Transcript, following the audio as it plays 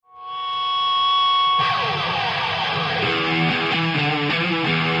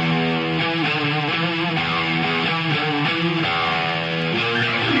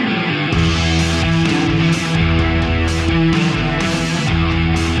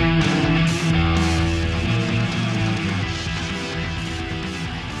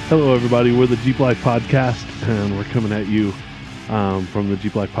Hello, everybody. We're the Jeep Life Podcast, and we're coming at you from the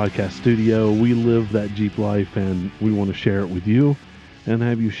Jeep Life Podcast studio. We live that Jeep life, and we want to share it with you and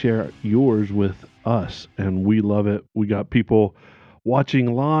have you share yours with us. And we love it. We got people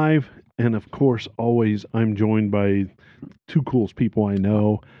watching live, and of course, always I'm joined by two coolest people I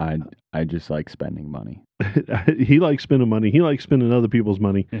know. I just like spending money. He likes spending money. He likes spending other people's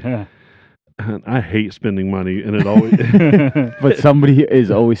money. Yeah. And I hate spending money, and it always. But somebody is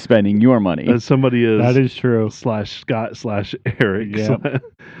always spending your money. Somebody is. That is true. /Scott /Eric.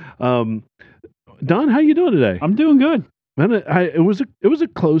 Yep. Don, how you doing today? I'm doing good. Man, it was a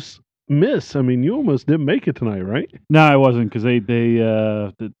close miss. I mean, you almost didn't make it tonight, right? No, I wasn't because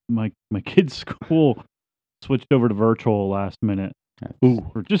my kids' school switched over to virtual last minute. Ooh,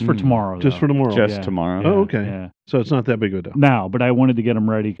 For tomorrow. just for tomorrow. Just Yeah. tomorrow. Oh, okay. Yeah. So it's not that big of a deal. No, but I wanted to get them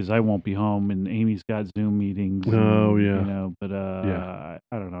ready because I won't be home, and Amy's got Zoom meetings. Oh, and, yeah. But Yeah.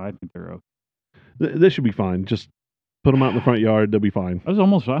 I don't know. I think they're okay. They should be fine. Just put them out in the front yard. They'll be fine. I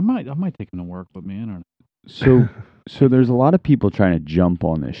might take them to work with me. I don't So there's a lot of people trying to jump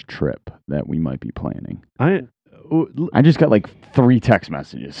on this trip that we might be planning. I I just got like 3 text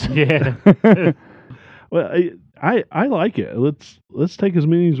messages. know. Yeah. well, I like it. Let's take as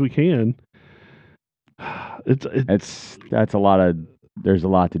many as we can. That's a lot of. There's a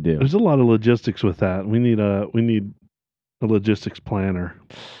lot to do. There's a lot of logistics with that. We need a logistics planner.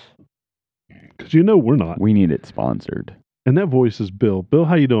 Because we're not. We need it sponsored. And that voice is Bill. Bill,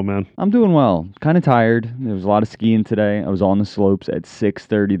 how you doing, man? I'm doing well. Kind of tired. There was a lot of skiing today. I was on the slopes at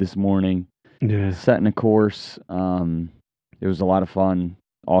 6:30 this morning, Yeah. setting a course. It was a lot of fun.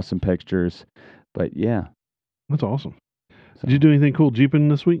 Awesome pictures. But yeah. That's awesome. So, Did you do anything cool jeeping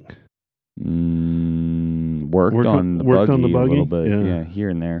this week? worked Worked on the on buggy the a buggy? little bit. Yeah. Yeah, here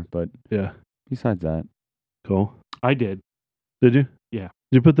and there. But Yeah. besides that, Cool. I did. Did you? Yeah.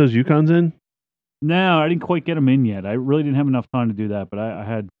 Did you put those Yukons in? No, I didn't quite get them in yet. I really didn't have enough time to do that, but I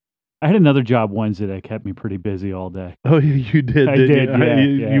had another job Wednesday that kept me pretty busy all day. Oh, you did. I didn't did, you?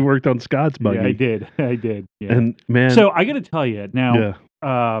 yeah, yeah. You worked on Scott's buggy. Yeah, I did. Yeah. And man, So I got to tell you now. yeah.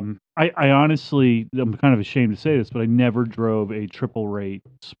 I honestly, I'm kind of ashamed to say this, but I never drove a triple rate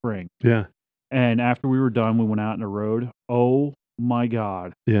spring. Yeah. And after we were done, we went out on the road. Oh my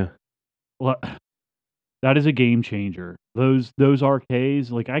God. Yeah. Well, that is a game changer. Those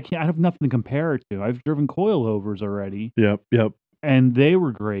RKs, like I have nothing to compare it to. I've driven coilovers already Yep. and they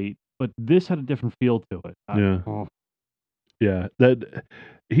were great, but this had a different feel to it. Yeah. Yeah. That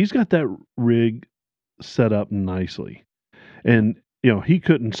he's got that rig set up nicely. And he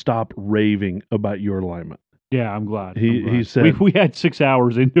couldn't stop raving about your alignment. Yeah, I'm glad. He said we had 6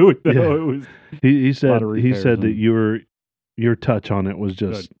 hours into it though. Yeah. It was he said of he repairs said that and- your touch on it was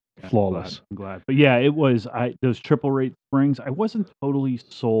just Good. Yeah, flawless. I'm glad. But yeah, it was those triple rate springs. I wasn't totally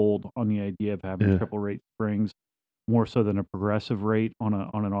sold on the idea of having Yeah. triple rate springs more so than a progressive rate on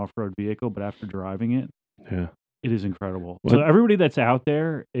an off-road vehicle, but after driving it, Yeah. it is incredible. What- So everybody that's out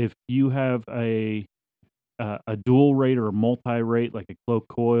there, if you have a dual rate or a multi-rate like a cloak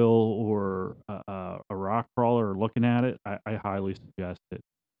coil or a rock crawler, or looking at it, I highly suggest it.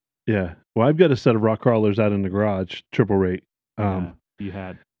 Yeah. Well, I've got a set of rock crawlers out in the garage, triple rate. Yeah, you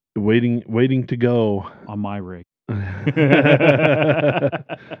had Waiting to go. on my rig.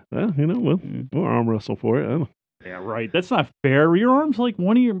 Well, we'll arm wrestle for it. I don't- Yeah, right. That's not fair. Your arms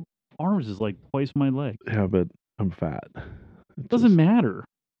one of your arms is like twice my leg. Yeah, but I'm fat. It doesn't matter.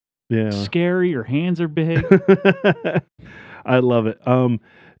 Yeah. Scary. Your hands are big. I love it.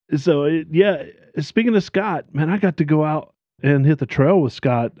 Speaking of Scott, man, I got to go out and hit the trail with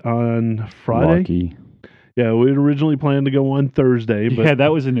Scott on Friday. lucky. Yeah, we had originally planned to go on Thursday, but Yeah,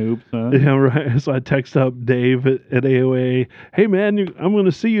 that was an oops. Huh? yeah, right. So I text up Dave at AOA. Hey, man, I'm going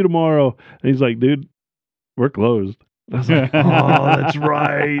to see you tomorrow. And he's like, dude, we're closed. I was like, oh, that's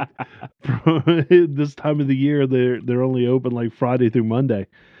right. This time of the year, they're only open like Friday through Monday.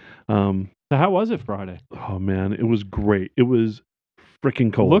 So how was it Friday? Oh man, it was great. It was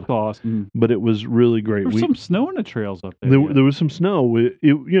freaking cold, Looked awesome. but it was really great. There was some snow on the trails up there. There was some snow.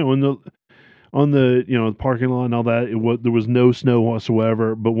 On the parking lot and all that, there was no snow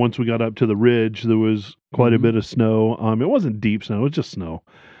whatsoever. But once we got up to the ridge, there was quite a Mhm. bit of snow. It wasn't deep snow; it was just snow.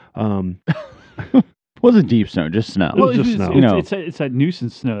 Wasn't deep snow, just snow. Well, just snow. It's that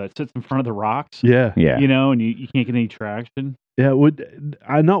nuisance snow that sits in front of the rocks. Yeah, yeah. And you can't get any traction. yeah.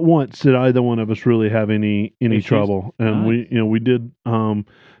 Not once did either one of us really have any Issues? trouble, and Nice. we did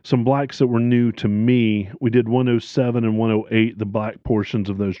some blacks that were new to me. We did 107 and 108, the black portions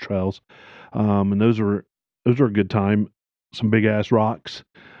of those trails, and those were a good time. Some big ass rocks,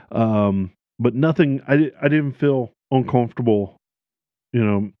 but nothing. I didn't feel uncomfortable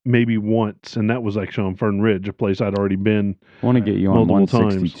maybe once, and that was actually on Fern Ridge, a place I'd already been. I want to get you on multiple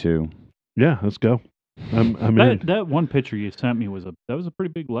 162. Yeah, let's go. I'm in. That one picture you sent me was a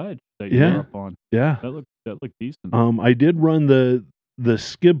pretty big ledge that you were up on. Yeah. That looked decent. I did run the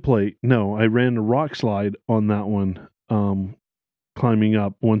skid plate. No, I ran the rock slide on that one. Climbing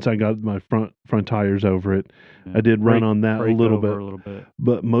up once I got my front tires over it. Yeah. I did run on that a little bit.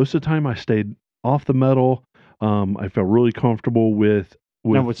 But most of the time I stayed off the metal. I felt really comfortable with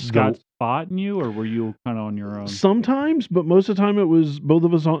now, was Scott spotting you, or were you kind of on your own? Sometimes, but most of the time it was both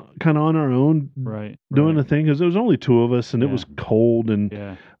of us kind of on our own, doing the thing, because there was only two of us, and it was cold,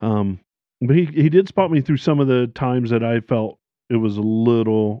 and but he did spot me through some of the times that I felt it was a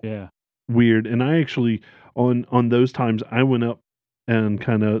little weird, and I actually on those times I went up and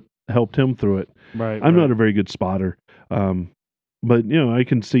kind of helped him through it. I'm not a very good spotter. But, I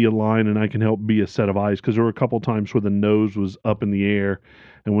can see a line and I can help be a set of eyes, because there were a couple times where the nose was up in the air.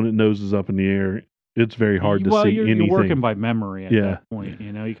 And when the nose is up in the air, it's very hard to see anything. You're working by memory at that point.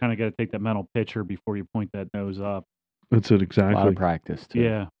 You kind of got to take that mental picture before you point that nose up. That's it, exactly. A lot of practice, too.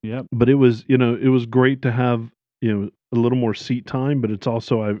 Yeah, yep. But it was, it was great to have, a little more seat time, but it's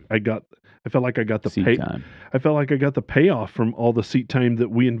also, I felt like I got the seat time. I felt like I got the payoff from all the seat time that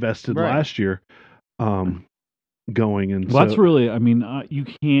we invested last year. Going, and that's really, you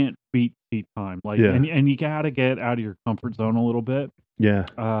can't beat seat time, and you got to get out of your comfort zone a little bit.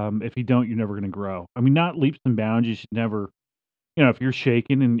 If you don't, you're never going to grow. Not leaps and bounds. You should never, if you're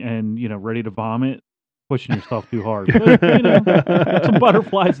shaking and ready to vomit, pushing yourself too hard. But, some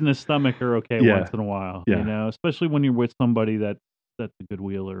butterflies in the stomach are okay once in a while. Especially when you're with somebody that's a good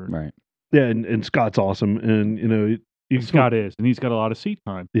wheeler. Right. Yeah, and Scott's awesome, and Scott is, and he's got a lot of seat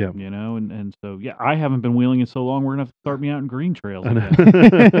time. Yeah, and so I haven't been wheeling in so long. We're gonna have to start me out in green trails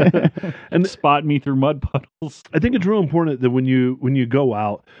and spot me through mud puddles. I think it's real important that when you go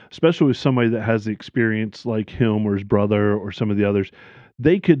out, especially with somebody that has the experience like him or his brother or some of the others,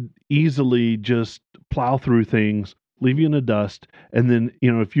 they could easily just plow through things, leave you in the dust, and then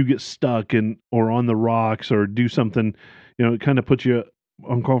if you get stuck or on the rocks or do something, it kind of puts you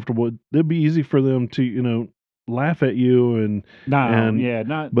uncomfortable. It'd be easy for them to laugh at you but not in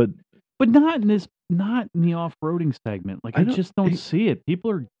the off-roading segment. I just don't see it. People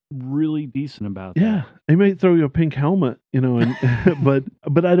are really decent about that. Yeah, they may throw you a pink helmet, and but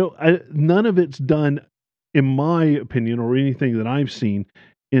none of it's done, in my opinion, or anything that I've seen,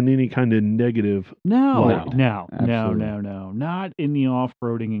 in any kind of negative. No, not in the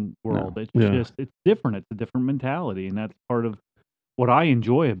off-roading world. No. It's different. It's a different mentality, and that's part of what I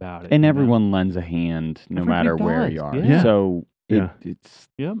enjoy about it. And everyone lends a hand no matter where you are. Yeah. So it's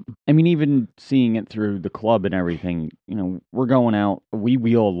even seeing it through the club and everything, we're going out, we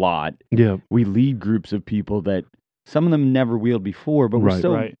wheel a lot. Yeah. We lead groups of people that some of them never wheeled before, but we're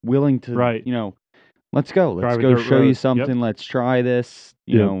still willing to, let's go. Let's go show you something. Yep. Let's try this.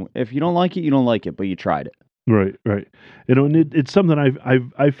 You know, if you don't like it, you don't like it, but you tried it. Right. And it's something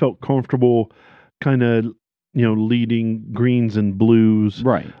I've felt comfortable kind of, leading greens and blues.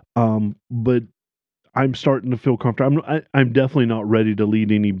 Right. But I'm starting to feel comfortable. I'm definitely not ready to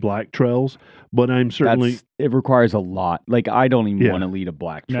lead any black trails, but I'm certainly. It requires a lot. I don't even want to lead a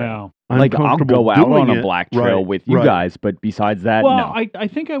black trail. No. I'll go out on a black trail with you guys, but besides that, no. I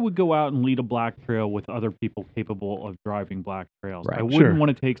think I would go out and lead a black trail with other people capable of driving black trails. Right. I wouldn't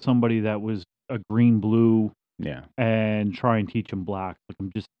want to take somebody that was a green-blue and try and teach them black.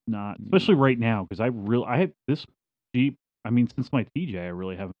 I'm just not, especially right now, because I have this Jeep. Since my TJ, I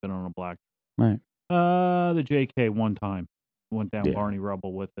really haven't been on a black. Right. The JK one time went down Barney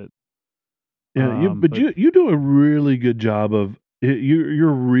Rubble with it. Yeah, but you do a really good job of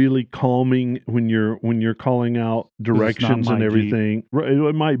you're really calming when you're calling out directions and everything. Right,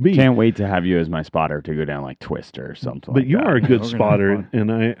 it might be. Can't wait to have you as my spotter to go down like Twister or something. But you are a good spotter,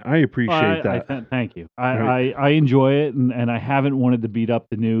 and I appreciate that. Thank you. I enjoy it, and I haven't wanted to beat up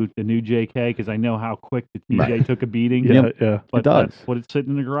the new JK because I know how quick the TJ took a beating. Yeah. But it does. That's what it's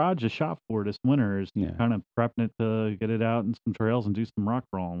sitting in the garage, a shop for this winter is kind of prepping it to get it out in some trails and do some rock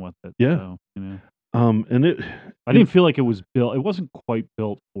crawling with it. Yeah. So, I didn't feel like it was built. It wasn't quite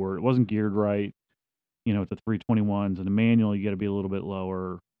built for it. It wasn't geared right. With the 321s and the manual, you got to be a little bit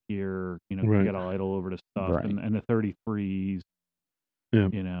lower gear. You got to idle over the stuff and the 33s.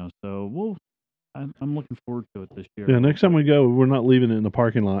 Yeah. So I'm looking forward to it this year. Yeah. Next time we go, we're not leaving it in the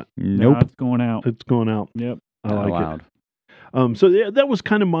parking lot. Nope. No, it's going out. It's going out. Yep. I like it. So that was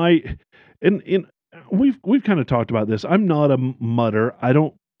kind of my, and we've kind of talked about this. I'm not a mudder. I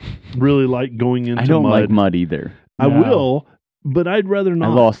don't really like going into mud. I don't like mud either. I will, but I'd rather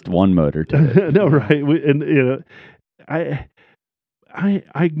not. I lost one motor to it. No, right.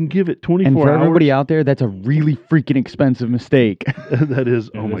 I can give it 24 hours. And for everybody out there, that's a really freaking expensive mistake. That is,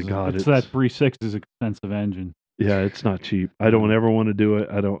 oh my God. It's that 3.6 is expensive engine. Yeah, it's not cheap. I don't ever want to do it.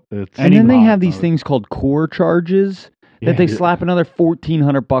 And then they have these things called core charges that they slap another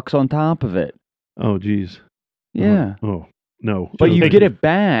 $1,400 on top of it. Oh, geez. Yeah. Oh, no. But you get it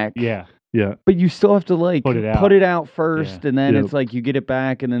back. Yeah. Yeah. But you still have to put it out first, and then it's like you get it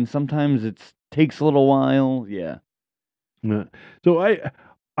back, and then sometimes it takes a little while. Yeah. So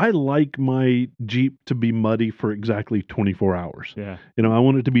I like my Jeep to be muddy for exactly 24 hours. Yeah. I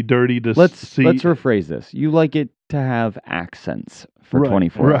want it to be dirty to see. Let's rephrase this. You like it to have accents for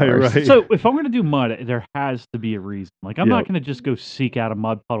 24 hours. Right. So if I'm going to do mud, there has to be a reason. Like I'm not going to just go seek out a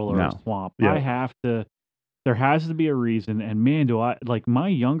mud puddle or a swamp. Yeah. There has to be a reason. And man, do I, like my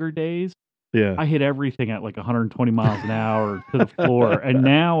younger days, I hit everything at like 120 miles an hour to the floor. And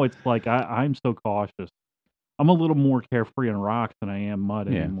now it's like I'm so cautious. I'm a little more carefree on rocks than I am mud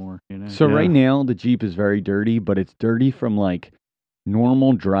anymore. So right now the Jeep is very dirty, but it's dirty from like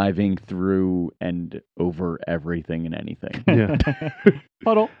normal driving through and over everything and anything. Yeah.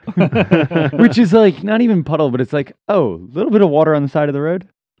 Puddle. Which is like not even puddle, but it's like, a little bit of water on the side of the road.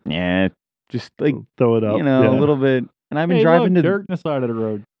 Yeah. Just like throw it up. A little bit. And I've been driving to dirt on the side of the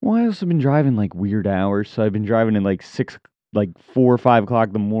road. Well, I also been driving like weird hours. So I've been driving in like 4 or 5 o'clock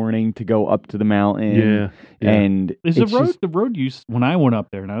in the morning to go up to the mountain. Yeah. And is the road used when I went up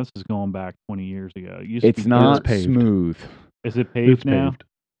there? Now this is going back 20 years ago. It's not smooth. Is it paved it's now? Paved.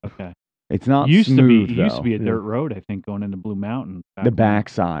 Okay. It's not used smooth, to be. though. It used to be a dirt road, I think, going into Blue Mountain. The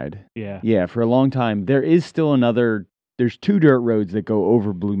backside. Yeah. Yeah, for a long time. There is still there's 2 dirt roads that go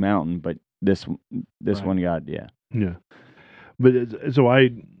over Blue Mountain, but this one got, Yeah. But so I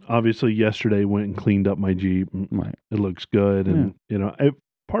obviously yesterday went and cleaned up my Jeep. Right. It looks good. And,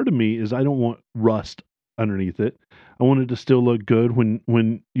 part of me is I don't want rust underneath it. I want it to still look good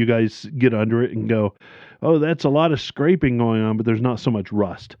when you guys get under it and go, oh, that's a lot of scraping going on, but there's not so much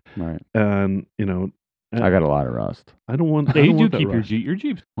rust. Right. And, I got a lot of rust. I don't want you do that keep rust. your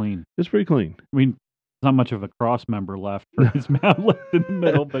Jeep's clean. It's pretty clean. I mean, not much of a cross member left for his mount left in the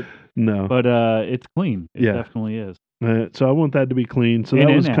middle, but no. But it's clean. It definitely is. So I want that to be clean. So that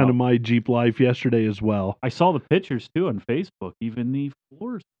was kind of my Jeep life yesterday as well. I saw the pictures too on Facebook. Even the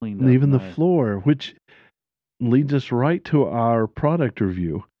floor's cleaned up. Even the floor, which leads us right to our product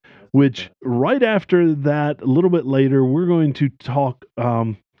review. Which right after that, a little bit later, we're going to talk.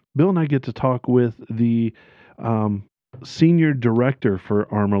 Bill and I get to talk with the senior director for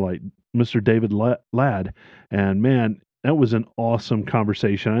Armorlite, Mr. David Ladd, and man, that was an awesome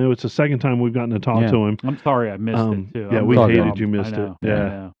conversation. I know it's the second time we've gotten to talk to him. I'm sorry I missed it too. Yeah, we hated you missed it.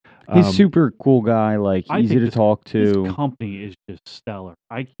 Yeah. He's super cool guy, like easy to talk to. His company is just stellar.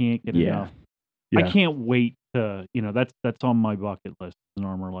 I can't get enough. I can't wait to, that's on my bucket list, an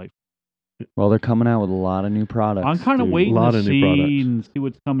Armorlite. Well, they're coming out with a lot of new products. I'm kind of waiting to see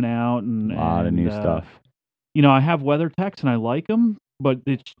what's coming out. And a lot of new stuff. I have WeatherTech and I like them, but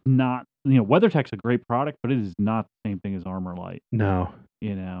it's not, WeatherTech's a great product, but it is not the same thing as Armorlite. No.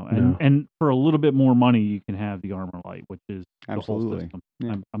 And for a little bit more money, you can have the Armorlite, which is the whole system.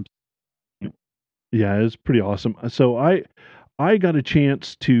 Yeah. It's pretty awesome. So I got a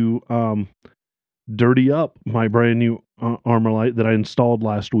chance to dirty up my brand new Armorlite that I installed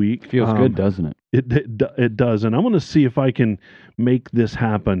last week. Feels good, doesn't it? It does, and I'm going to see if I can make this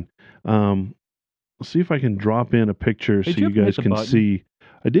happen. See if I can drop in a picture so you guys can see.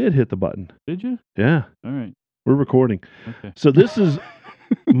 I did hit the button. Did you? Yeah. All right. We're recording. Okay. So this is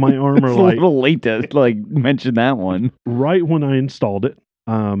my Armorlite. It's a little late to mention that one. Right when I installed it,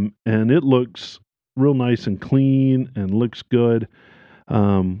 and it looks real nice and clean and looks good.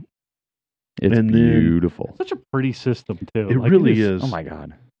 It's beautiful. Such a pretty system too. It really is. Oh my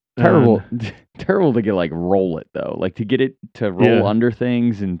god. Terrible to get roll it though. Like to get it to roll under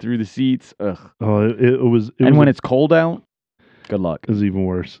things and through the seats. Ugh. Oh, it was. And when it's cold out, good luck. It was even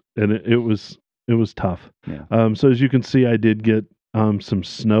worse. And it was tough. Yeah. So as you can see, I did get some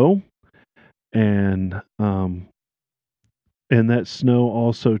snow, and that snow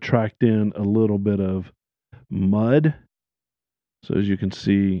also tracked in a little bit of mud. So as you can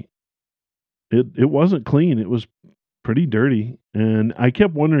see, it wasn't clean. It was pretty dirty. And I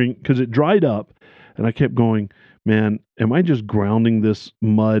kept wondering, because it dried up, and I kept going, man, am I just grounding this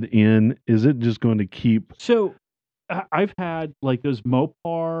mud in? Is it just going to keep... So, I've had, those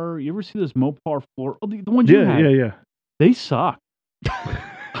Mopar... You ever see those Mopar floor... Oh, the ones you had? Yeah. They suck.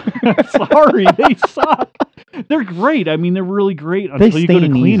 Sorry, they suck. They're great. I mean, they're really great until you go to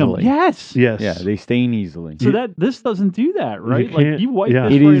clean them. Yes. Yeah, they stain easily. So this doesn't do that, right? You wipe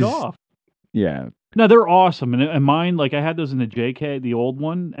this right off. Yeah. No, they're awesome, and mine, like I had those in the JK, the old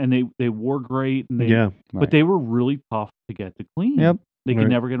one, and they wore great, and but they were really tough to get to clean. Yep. They could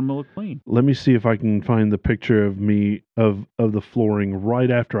never get them to look clean. Let me see if I can find the picture of me of the flooring right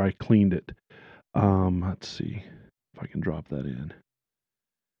after I cleaned it. Let's see if I can drop that in.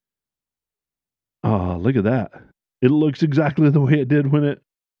 Oh, look at that! It looks exactly the way it did when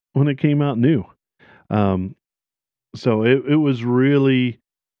it came out new. So it was really,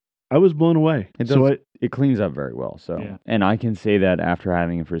 I was blown away. It cleans up very well. So, and I can say that after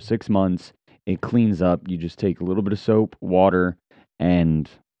having it for 6 months, it cleans up. You just take a little bit of soap, water, and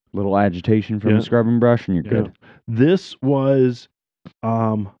a little agitation from a scrubbing brush, and you're good. This was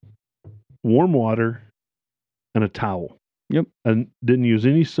warm water and a towel. Yep. And didn't use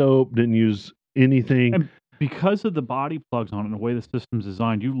any soap, didn't use anything. And because of the body plugs on it and the way the system's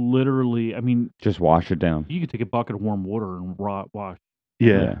designed, you literally, just wash it down. You could take a bucket of warm water and wash.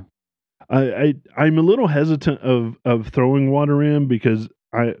 Yeah. I'm a little hesitant of throwing water in because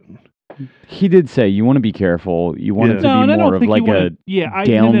he did say you want to be careful. You want it to be more of like a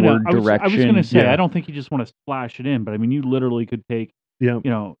downward direction. I was going to say, I don't think you just want to splash it in, but you literally could take,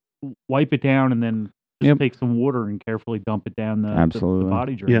 wipe it down and then just take some water and carefully dump it down the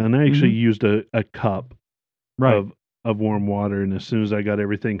body drain. Yeah, and I actually used a cup of warm water, and as soon as I got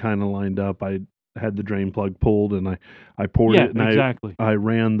everything kind of lined up, I had the drain plug pulled and I poured it, and I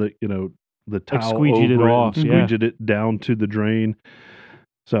ran the towel squeegeed over it off, squeegeed it down to the drain.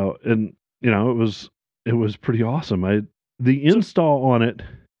 So, and it was pretty awesome. The install on it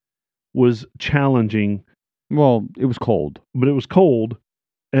was challenging. Well, it was cold, but it was cold,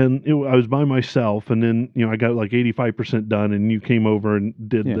 and I was by myself, and then I got like 85% done, and you came over and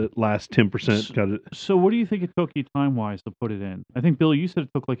did the last 10%. Got it. So, what do you think it took you time wise to put it in? I think Bill, you said it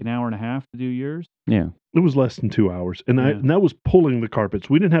took like an hour and a half to do yours. Yeah, it was less than 2 hours, and that was pulling the carpets.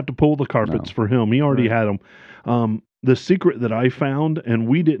 We didn't have to pull the carpets for him; he already had them. The secret that I found, and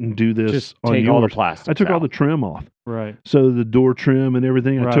we didn't do this just on take yours, all the plastic. I took all the trim off. Right. So the door trim and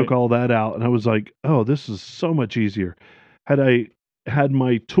everything, I took all that out, and I was like, "Oh, this is so much easier." Had I had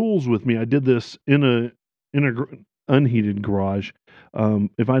my tools with me, I did this in a unheated garage.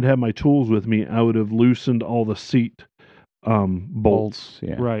 If I'd had my tools with me, I would have loosened all the seat bolts.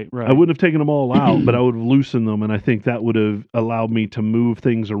 Yeah. Right. I wouldn't have taken them all out, but I would have loosened them, and I think that would have allowed me to move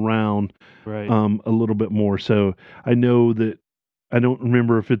things around a little bit more. So I know that, I don't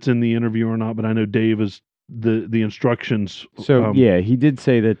remember if it's in the interview or not, but I know Dave is the instructions. So he did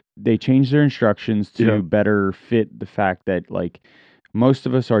say that they changed their instructions to better fit the fact that most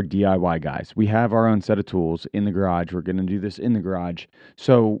of us are DIY guys. We have our own set of tools in the garage. We're going to do this in the garage.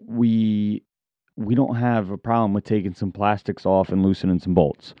 So we don't have a problem with taking some plastics off and loosening some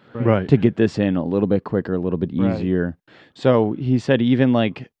bolts to get this in a little bit quicker, a little bit easier. So he said even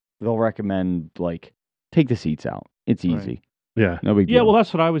they'll recommend take the seats out. It's easy. Yeah. No big deal. Yeah, well,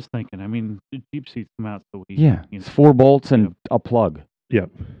 that's what I was thinking. The Jeep seats come out so easy. Yeah. It's 4 bolts and a plug.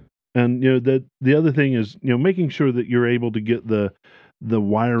 Yep. And the other thing is making sure that you're able to get the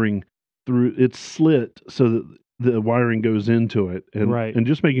wiring through. It's slit so that the wiring goes into it, and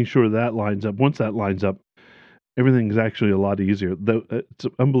just making sure that lines up. Once that lines up, everything's actually a lot easier. Though it's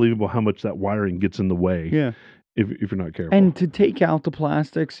unbelievable how much that wiring gets in the way. Yeah, if you're not careful. And to take out the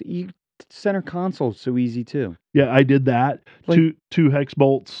plastics, center console is so easy too. Yeah, I did that. Two hex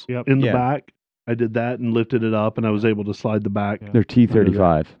bolts in the back. I did that and lifted it up, and I was able to slide the back. They're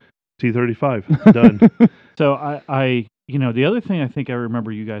T35. T35 done. So I the other thing I think I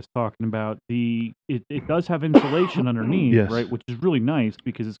remember you guys talking about, it does have insulation underneath, right? Which is really nice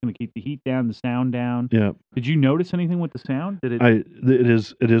because it's going to keep the heat down, the sound down. Yeah. Did you notice anything with the sound? It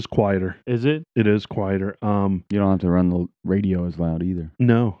is quieter. Is it? It is quieter. You don't have to run the radio as loud either.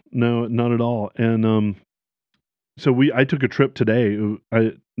 No, not at all. And so I took a trip today.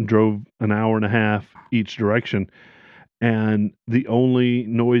 I drove an hour and a half each direction. And the only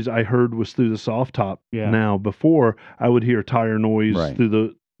noise I heard was through the soft top. Yeah. Now, before I would hear tire noise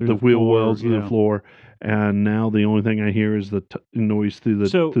through the wheel wells, through the floor, and now the only thing I hear is the noise through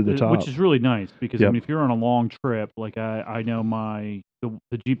the top, which is really nice because if you're on a long trip, like I know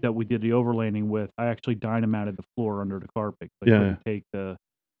the Jeep that we did the overlanding with, I actually dynamounted the floor under the carpet. To take the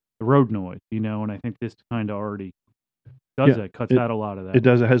road noise, and I think this kind of already does that, cuts out a lot of that. It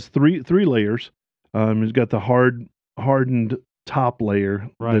does. It has three layers. It's got the hardened top layer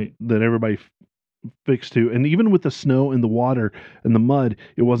that everybody fixed to, and even with the snow and the water and the mud,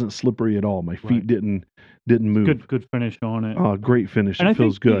 it wasn't slippery at all. My feet didn't move. Good finish on it. Oh, great finish. And it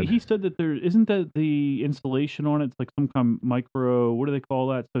feels good. He said that there isn't that the insulation on it's like some kind of micro, what do they call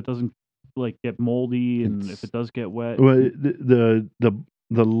that, so it doesn't get moldy, and if it does get wet. Well,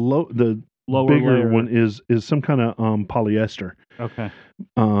 bigger layer. one is some kind of polyester. Okay.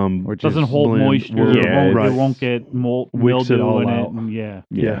 Which doesn't hold moisture. It won't get mildew in it. And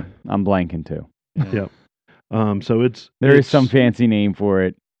yeah. I'm blanking too. Yeah. So there is some fancy name for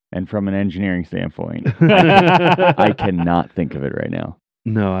it, and from an engineering standpoint, I cannot think of it right now.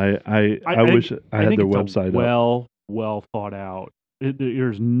 No, I wish I had their website up. Well thought out.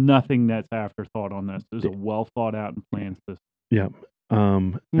 There's nothing that's afterthought on this. There's a well thought out and planned system. Yeah.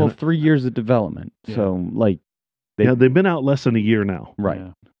 Well, 3 years of development. Yeah. So they've been out less than a year now. Right.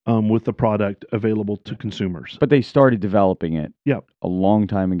 Yeah. With the product available to consumers. But they started developing it. Yep. A long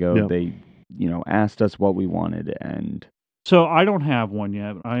time ago. Yep. They, asked us what we wanted, and so I don't have one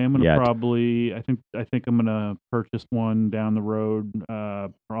yet. I am gonna probably. I think I'm gonna purchase one down the road,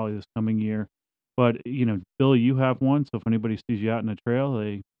 probably this coming year. But Billy, you have one. So if anybody sees you out in the trail,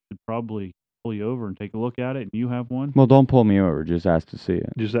 they should probably pull you over and take a look at it. And you have one. Well, don't pull me over. Just ask to see it.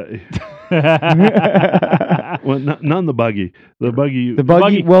 Well, not the buggy. The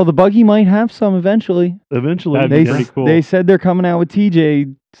buggy. Well, the buggy might have some eventually. Eventually, that'd be pretty cool. They said they're coming out with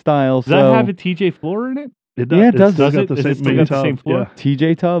TJ style. Does that have a TJ floor in it? It does. Yeah, it does. It's got the same floor? Yeah.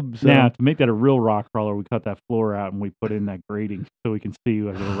 TJ tubs. Now, to make that a real rock crawler, we cut that floor out and we put in that grating so we can see you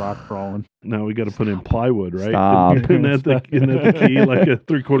as a rock crawling. Now we got to put in plywood, right? Stop. Isn't that the key, like a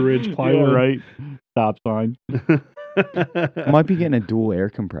 3/4 inch plywood? Yeah, right. Stop sign. Might be getting a dual air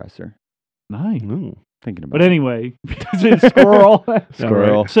compressor. Nice. Ooh. Thinking about. But anyway, squirrel.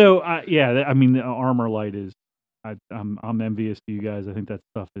 Squirrel. So I mean, the Armor Light is. I'm envious to you guys. I think that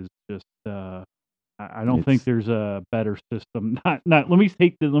stuff is just. I don't think there's a better system. Not. Let me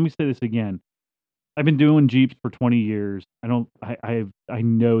say this again. I've been doing Jeeps for 20 years. I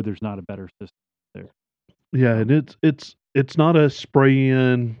know there's not a better system there. Yeah, and it's not a spray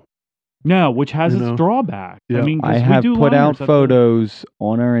in. No, which has its drawback. Yeah. I mean, I have put out photos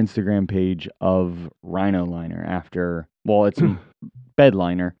on our Instagram page of Rhino liner after. Well, it's bed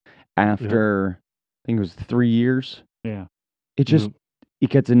liner after. I think it was 3 years. Yeah. It just. It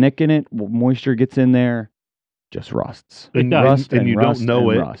gets a nick in it, moisture gets in there, just rusts. And you don't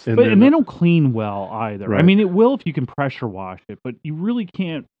know it. And they don't clean well either. Right. I mean, it will if you can pressure wash it, but you really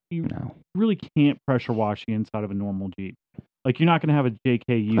can't. Really can't pressure wash the inside of a normal Jeep. Like you're not going to have a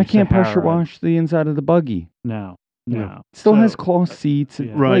JKU. I can't pressure wash the inside of the buggy. No. It still has cloth seats,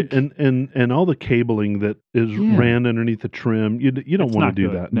 right? And all the cabling that is ran underneath the trim. You don't want to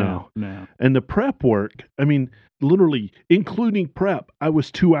do that. No. And the prep work. I mean, literally, including prep, I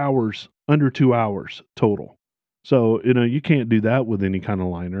was under 2 hours total. So you can't do that with any kind of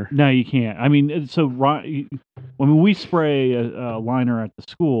liner. No, you can't. I mean, so when we spray a liner at the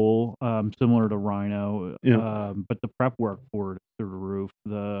school, similar to Rhino, but the prep work for it is through the roof.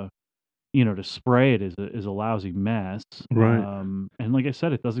 To spray it is a lousy mess. Right. And like I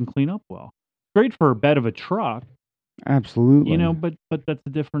said, it doesn't clean up well. Great for a bed of a truck. Absolutely. But that's a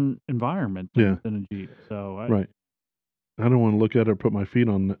different environment than a Jeep. So right. I don't want to look at it or put my feet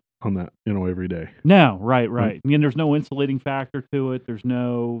on that, every day. No, right. And there's no insulating factor to it. There's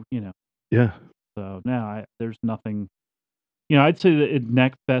no, Yeah. So there's nothing. I'd say the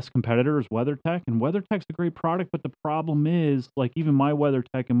next best competitor is WeatherTech, and WeatherTech's a great product, but the problem is, like even my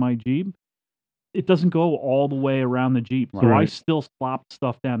WeatherTech in my Jeep, it doesn't go all the way around the Jeep. So I still slop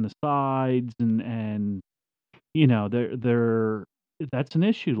stuff down the sides, and that's an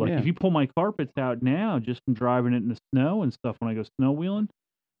issue. Like if you pull my carpets out now, just from driving it in the snow and stuff, when I go snow wheeling,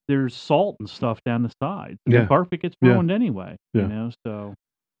 there's salt and stuff down the sides. The carpet gets ruined anyway. So.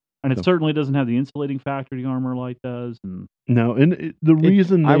 And it certainly doesn't have the insulating factor the Armor Light does. And no, and the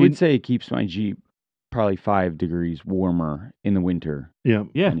reason I would say it keeps my Jeep probably 5 degrees warmer in the winter. Yeah.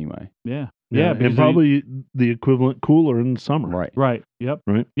 Anyway. Yeah. And probably the equivalent cooler in the summer. Right. Yep.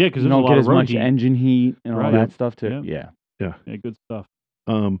 Right. Yeah, because you don't get as much engine heat and all that stuff too. Yeah. Yeah. Good stuff.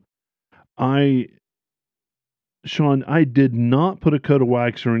 Sean, I did not put a coat of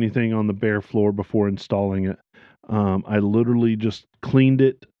wax or anything on the bare floor before installing it. I literally just cleaned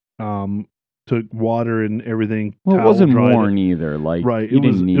it. Took water and everything. Well, it wasn't worn either. Like right, it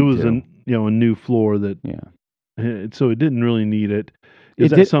was a new floor that. Yeah. So it didn't really need it.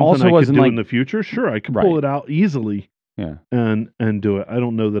 Is that something I could do in the future? Sure, I could pull it out easily. Yeah. And do it. I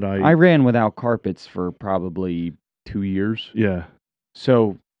don't know that I ran without carpets for probably 2 years. Yeah.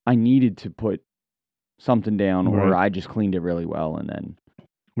 So I needed to put something down, or I just cleaned it really well and then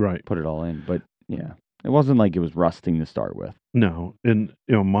put it all in. But yeah. It wasn't like it was rusting to start with. No, and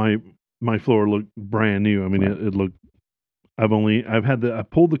my floor looked brand new. I mean, it looked. I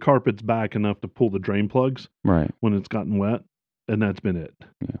pulled the carpets back enough to pull the drain plugs when it's gotten wet, and that's been it.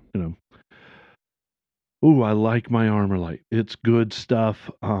 Yeah. Ooh, I like my Armorlite. It's good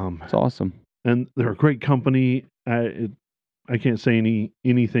stuff. It's awesome. And they're a great company. I can't say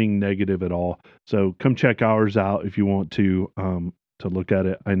anything negative at all. So come check ours out if you want to look at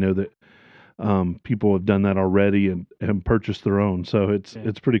it. I know that people have done that already and purchased their own. So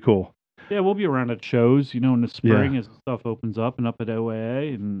it's pretty cool. Yeah, we'll be around at shows, in the spring as stuff opens up and up at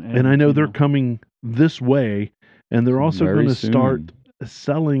OAA. And I know they're coming this way, and they're also going to start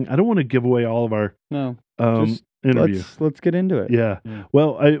selling. I don't want to give away all of our interview. Let's get into it. Yeah.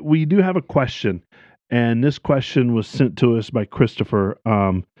 Well, we do have a question, and this question was sent to us by Christopher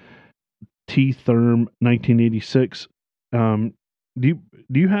T. Therm 1986. Do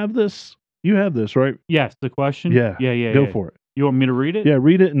you have this? You have this, right? Yes. The question. Yeah. Go for it. You want me to read it? Yeah,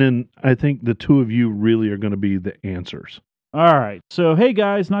 read it, and then I think the two of you really are going to be the answers. All right. So, hey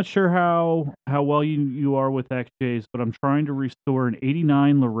guys, not sure how well you are with XJs, but I'm trying to restore an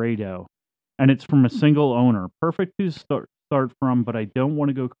 '89 Laredo, and it's from a single owner. Perfect to start from, but I don't want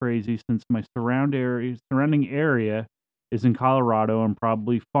to go crazy since my surrounding area is in Colorado. I'm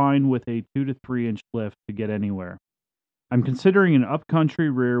probably fine with a 2 to 3 inch lift to get anywhere. I'm considering an upcountry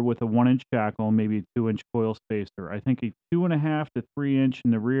rear with a 1-inch shackle, maybe a 2-inch coil spacer. I think a 2.5 to 3 inch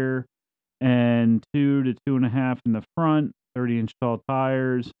in the rear and 2 to 2.5 in the front, 30-inch tall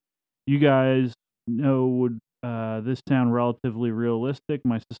tires. You guys know, would this sound relatively realistic?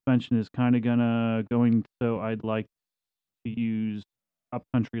 My suspension is kind of going, so I'd like to use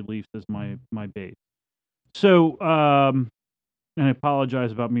upcountry leafs as my base. So, and I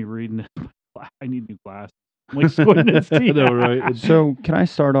apologize about me reading this. I need new glasses. Like squinting its teeth. I know, right? So, can I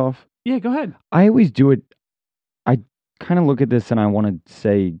start off? Yeah, go ahead. I always do it. I kind of look at this and I want to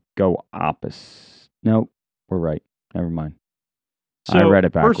say go opposite. No, we're right. Never mind. So, I read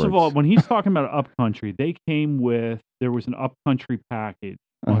it backwards. First of all, when he's talking about upcountry, there was an upcountry package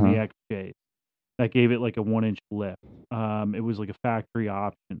on the XJ that gave it like a 1-inch lift. It was like a factory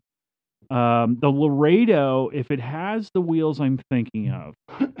option. The Laredo, if it has the wheels I'm thinking of,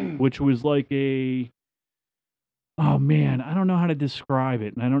 which was like oh man, I don't know how to describe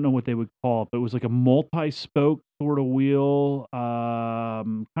it, and I don't know what they would call it, but it was like a multi-spoke sort of wheel,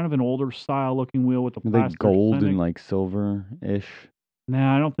 kind of an older style looking wheel with the plastic gold center. and like silver-ish.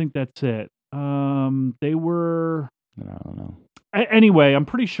 Nah, I don't think that's it. They were. I don't know. Anyway, I'm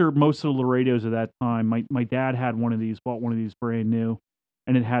pretty sure most of the Laredos at that time. My dad had one of these, bought one of these brand new,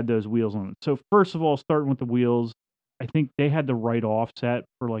 and it had those wheels on it. So first of all, starting with the wheels, I think they had the right offset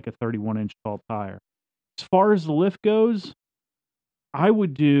for like a 31-inch tall tire. As far as the lift goes, I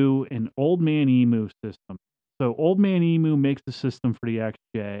would do an Old Man Emu system. So Old Man Emu makes the system for the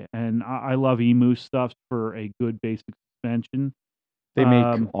XJ, and I love Emu stuff for a good basic suspension. They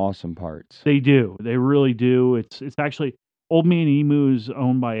make awesome parts. They do. They really do. It's actually Old Man Emu is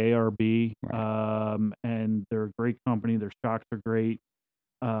owned by ARB, right. And they're a great company. Their shocks are great.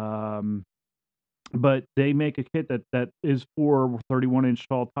 But they make a kit that is for 31-inch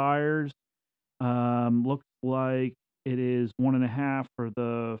tall tires. Looks like it is 1.5 for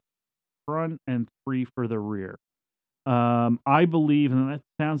the front and 3 for the rear. I believe, and that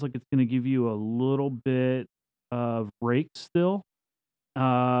sounds like it's going to give you a little bit of rake still.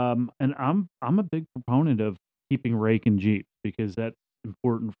 And I'm a big proponent of keeping rake in Jeep because that's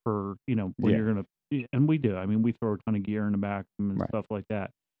important for when you're gonna, and we do. I mean, we throw a ton of gear in the back of them and stuff like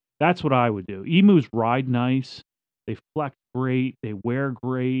that. That's what I would do. Emus ride nice. They flex great. They wear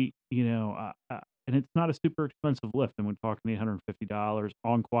great. And it's not a super expensive lift. And we're talking $850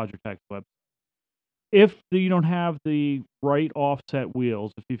 on Quadratec's website. If you don't have the right offset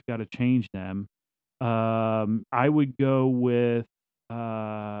wheels, if you've got to change them, I would go with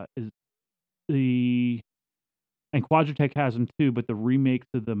and Quadratec has them too, but the remakes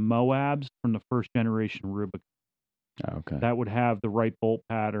of the Moabs from the first generation Rubicon. Okay. That would have the right bolt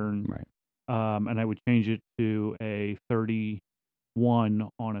pattern. Right. And I would change it to a 31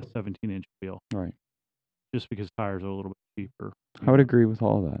 on a 17-inch wheel. Right. Just because tires are a little bit cheaper. I would agree with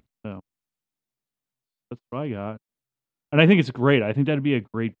all that. So that's what I got. And I think it's great. I think that'd be a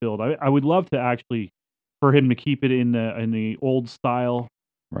great build. I would love to actually for him to keep it in the old style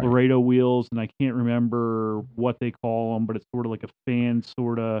Laredo wheels, and I can't remember what they call them, but it's sort of like a fan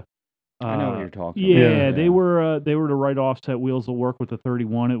sort of. I know what you're talking about. Yeah, they were the right offset wheels that work with the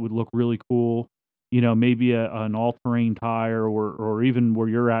 31. It would look really cool. Maybe an all-terrain tire, or even where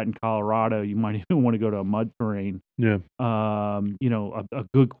you're at in Colorado, you might even want to go to a mud terrain. Yeah. A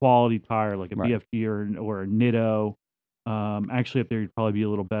good quality tire like a BFG or a Nitto. Actually, up there you'd probably be a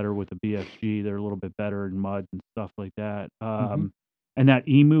little better with the BFG. They're a little bit better in mud and stuff like that. And that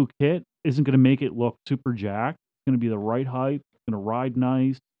Emu kit isn't going to make it look super jacked. It's going to be the right height. It's going to ride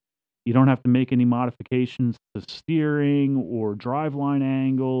nice. You don't have to make any modifications to steering or driveline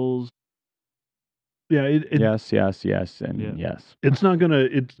angles. Yeah. Yes, and yes. It's not gonna.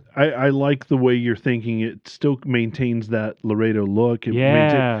 I like the way you're thinking. It still maintains that Laredo look.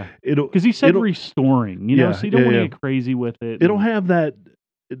 Because he said restoring. So you don't want to get crazy with it. It'll have that.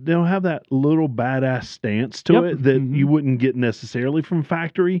 They'll have that little badass stance to it that you wouldn't get necessarily from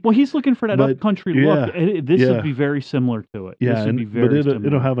factory. Well, he's looking for that upcountry look. This would be very similar to it. Yeah, this would be very similar.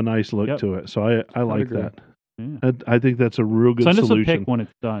 It'll have a nice look to it. So I like that. Yeah. I think that's a real good solution. Send us a pic when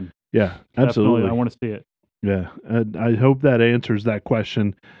it's done. Yeah, absolutely. Definitely, I want to see it. Yeah, I hope that answers that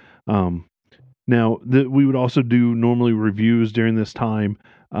question. Now, we would also do normally reviews during this time,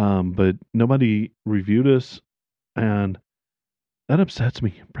 but nobody reviewed us, and that upsets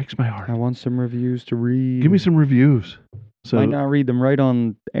me. It breaks my heart. I want some reviews to read. Give me some reviews. So, might not read them right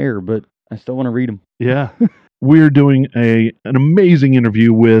on air, but I still want to read them. Yeah. We're doing an amazing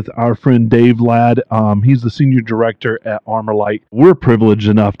interview with our friend Dave Ladd. He's the senior director at Armorlite. We're privileged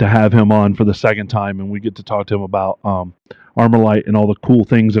enough to have him on for the second time, and we get to talk to him about Armorlite and all the cool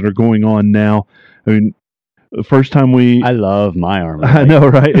things that are going on now. I mean, the first time I love my Armorlite. I know,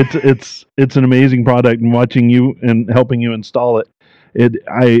 right? It's an amazing product, and watching you and helping you install it,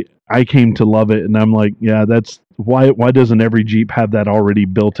 I came to love it, and I'm like, yeah, that's why doesn't every Jeep have that already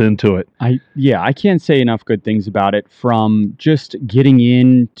built into it? I can't say enough good things about it, from just getting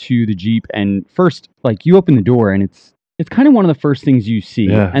into the Jeep, and first, like, you open the door and it's kind of one of the first things you see,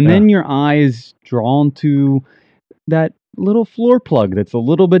 then your eyes drawn to that little floor plug that's a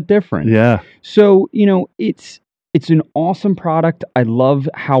little bit different. Yeah. So, it's an awesome product. I love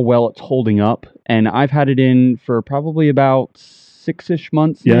how well it's holding up, and I've had it in for probably about 6-ish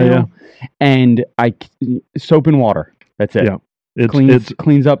months now. Yeah. And soap and water. That's it. Yeah. It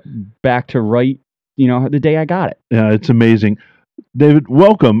cleans up back to right, the day I got it. Yeah, it's amazing. David,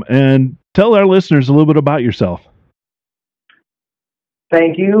 welcome, and tell our listeners a little bit about yourself.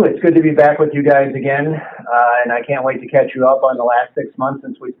 Thank you. It's good to be back with you guys again, and I can't wait to catch you up on the last 6 months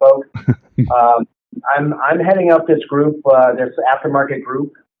since we spoke. I'm heading up this group, this aftermarket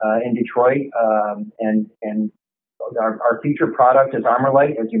group in Detroit, and our featured product is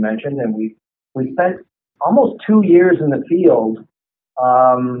Armorlite, as you mentioned, and we spent almost 2 years in the field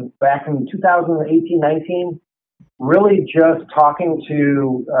back in 2018-19, really just talking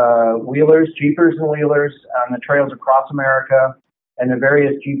to wheelers, Jeepers and wheelers on the trails across America and the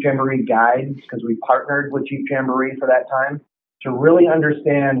various Jeep Jamboree guides, because we partnered with Jeep Jamboree for that time, to really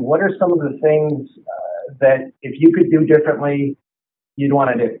understand what are some of the things that if you could do differently, you'd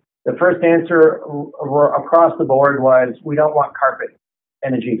want to do. The first answer across the board was, we don't want carpet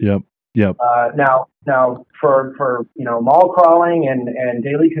in a Jeep. Yep. Now for mall crawling and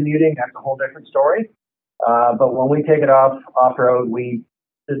daily commuting, that's a whole different story. But when we take it off road,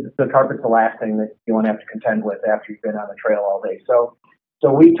 the carpet's the last thing that you want to have to contend with after you've been on the trail all day. So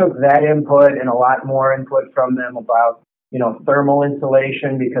we took that input and a lot more input from them about thermal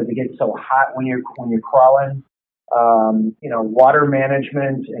insulation, because it gets so hot when you're crawling. Water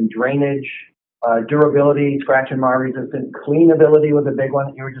management and drainage, durability, scratch and mar resistant, cleanability was a big one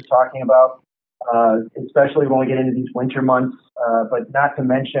that you were just talking about, especially when we get into these winter months, but not to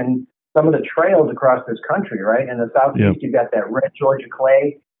mention some of the trails across this country, right? In the southeast, you've got that red Georgia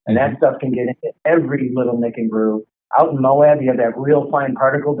clay, and that stuff can get into every little nick and groove. Out in Moab, you have that real fine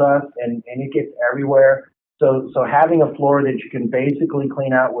particle dust, and it gets everywhere. So having a floor that you can basically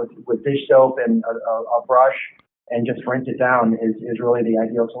clean out with dish soap and a brush and just rinse it down is really the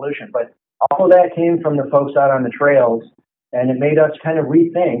ideal solution. But all of that came from the folks out on the trails, and it made us kind of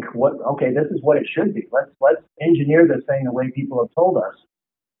rethink this is what it should be. Let's engineer this thing the way people have told us.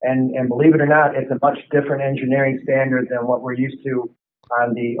 And believe it or not, it's a much different engineering standard than what we're used to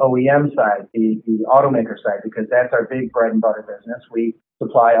on the OEM side, the automaker side, because that's our big bread and butter business. We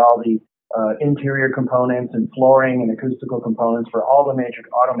supply all the interior components and flooring and acoustical components for all the major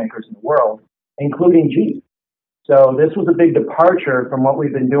automakers in the world, including Jeep. So this was a big departure from what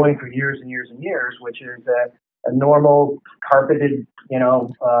we've been doing for years and years and years, which is a normal carpeted,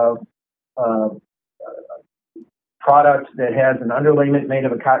 product that has an underlayment made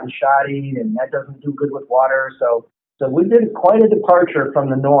of a cotton shoddy, and that doesn't do good with water. So we did quite a departure from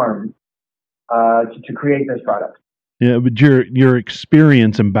the norm to create this product. Yeah, but your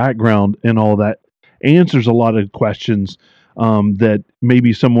experience and background and all that answers a lot of questions that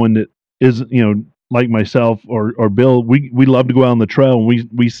maybe someone that isn't, like myself or Bill, we love to go out on the trail, and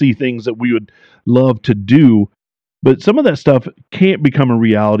we see things that we would love to do, but some of that stuff can't become a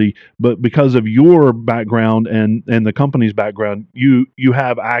reality. But because of your background and the company's background, you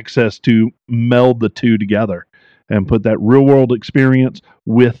have access to meld the two together. and put that real world experience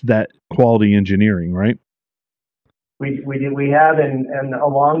with that quality engineering, right? We have, and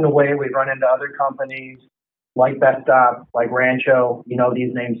along the way, we've run into other companies like Bestop, like Rancho,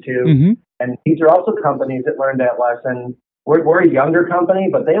 these names too. Mm-hmm. And these are also companies that learned that lesson. We're a younger company,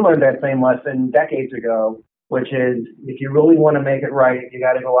 but they learned that same lesson decades ago, which is if you really want to make it right, you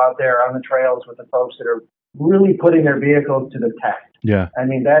got to go out there on the trails with the folks that are really putting their vehicles to the test. Yeah. I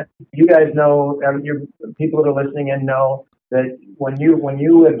mean, that you guys know, people that are listening in know that when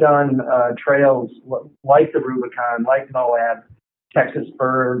you have done trails like the Rubicon, like Moab, Texas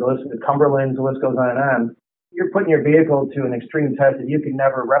Spur, the Cumberlands, the list goes on and on, you're putting your vehicle to an extreme test that you can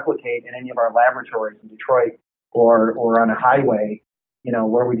never replicate in any of our laboratories in Detroit or on a highway,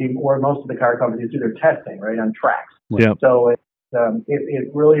 where most of the car companies do their testing, right, on tracks. Yeah. So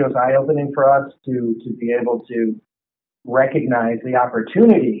it really was eye-opening for us to be able to recognize the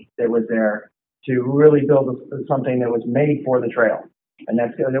opportunity that was there to really build something that was made for the trail. And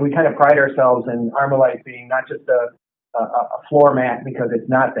we kind of pride ourselves in Armalite being not just a floor mat, because it's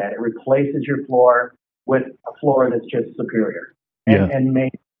not that. It replaces your floor with a floor that's just superior and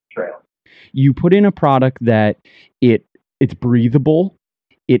made trail. You put in a product that it's breathable,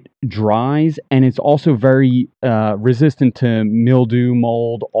 it dries, and it's also very resistant to mildew,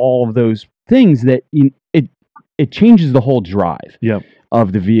 mold, all of those things that it changes the whole drive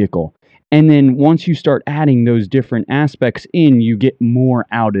of the vehicle. And then once you start adding those different aspects in, you get more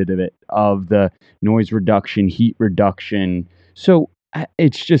out of it, of the noise reduction, heat reduction. So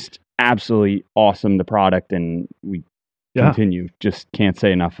it's just absolutely awesome, the product, and we continue. Just can't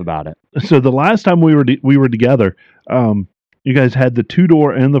say enough about it. So the last time we were together, you guys had the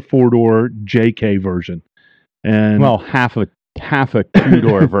 2-door and the 4-door JK version, and half a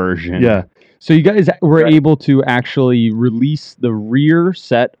 2-door version. Yeah. So you guys were able to actually release the rear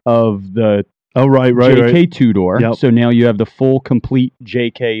set of the JK 2-door. Yep. So now you have the full complete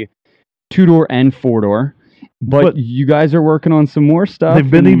JK 2-door and 4-door. But you guys are working on some more stuff. They've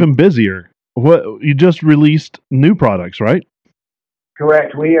been even busier. You just released new products, right?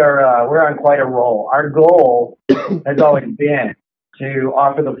 Correct. We're on quite a roll. Our goal has always been to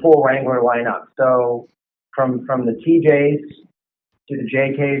offer the full Wrangler lineup. So from the TJs to the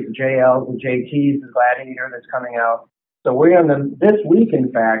JKs, the JLs, the JTs, the Gladiator that's coming out. So this week,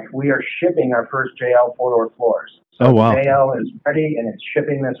 in fact, we are shipping our first JL 4-door floors. So oh, wow. The JL is ready and it's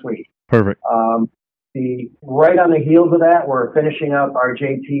shipping this week. Perfect. Right on the heels of that, we're finishing up our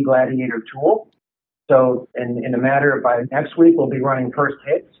JT Gladiator tool. So in a matter of by next week, we'll be running first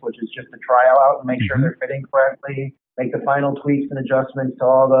hits, which is just a trial out and make sure they're fitting correctly, make the final tweaks and adjustments to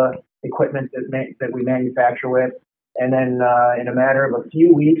all the equipment that we manufacture with. And then in a matter of a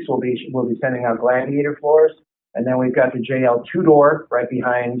few weeks, we'll be sending out Gladiator floors. And then we've got the JL 2-door right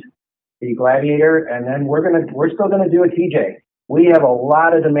behind the Gladiator. And then we're still gonna do a TJ. We have a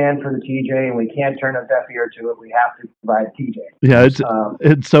lot of demand for the TJ, and we can't turn a deaf ear to it. We have to provide TJ. Yeah,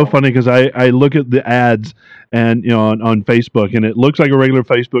 it's so funny because I look at the ads and on Facebook, and it looks like a regular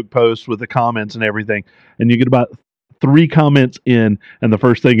Facebook post with the comments and everything, and you get about 3 comments in, and the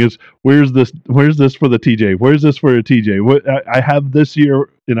first thing is, "Where's this for the TJ? Where's this for a TJ? What I have this year?"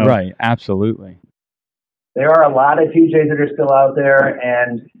 Right? Absolutely. There are a lot of TJs that are still out there,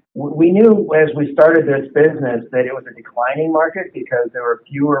 and we knew as we started this business that it was a declining market because there were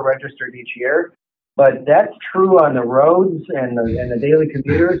fewer registered each year. But that's true on the roads and the daily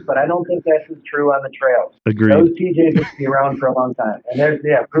commuters, but I don't think that's as true on the trails. Agreed. Those TJs will be around for a long time. And there's,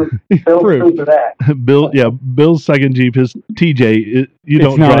 proof of that. Bill's second Jeep, his TJ,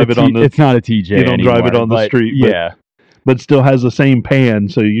 it's not a TJ You don't anymore, drive it on the street. But still has the same pan,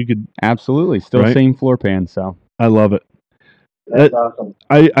 so you could... Absolutely. Still same floor pan, so... I love it. That's awesome.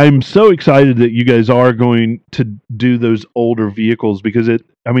 I'm so excited that you guys are going to do those older vehicles because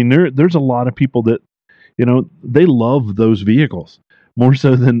there's a lot of people that, they love those vehicles more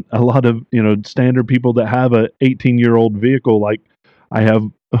so than a lot of, standard people that have a 18-year-old vehicle. Like I have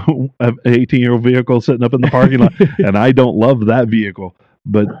an 18-year-old vehicle sitting up in the parking lot and I don't love that vehicle,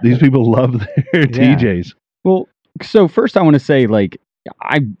 but these people love their TJs. Well, so first I want to say,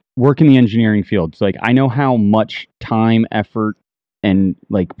 I work in the engineering field. So, I know how much time, effort, and,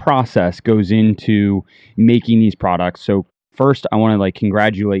 process goes into making these products. So, first, I want to,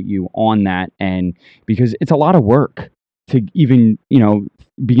 congratulate you on that. And because it's a lot of work to even,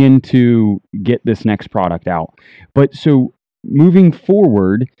 begin to get this next product out. But so, moving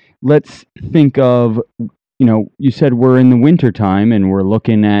forward, let's think of, you said we're in the winter time and we're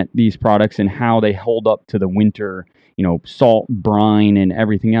looking at these products and how they hold up to the winter, salt, brine, and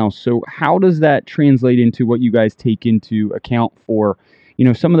everything else. So how does that translate into what you guys take into account for,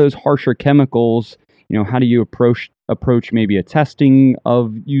 some of those harsher chemicals, how do you approach maybe a testing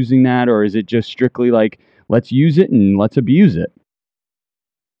of using that, or is it just strictly like, let's use it and let's abuse it?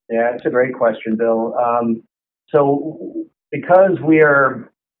 Yeah, it's a great question, Bill. So because we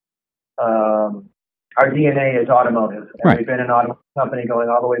are, our DNA is automotive, and right. We've been an automotive company going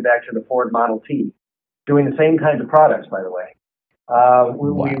all the way back to the Ford Model T, doing the same kinds of products, by the way.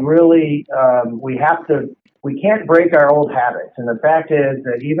 We really, we can't break our old habits. And the fact is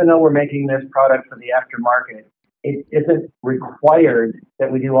that even though we're making this product for the aftermarket, it isn't required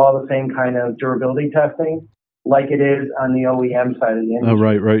that we do all the same kind of durability testing like it is on the OEM side of the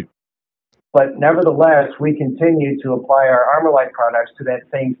industry. Oh, right. But nevertheless, we continue to apply our Armalite products to that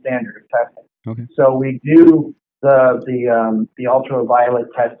same standard of testing. Okay. So we do the ultraviolet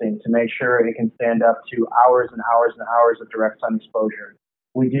testing to make sure it can stand up to hours and hours and hours of direct sun exposure.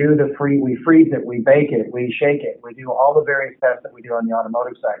 We do we freeze it, we bake it, we shake it. We do all the various tests that we do on the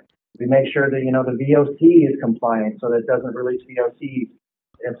automotive side. We make sure that, the VOC is compliant so that it doesn't release VOCs.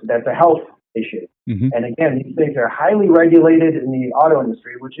 That's a health issue. Mm-hmm. And again, these things are highly regulated in the auto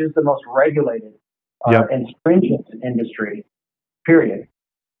industry, which is the most regulated and stringent industry, period.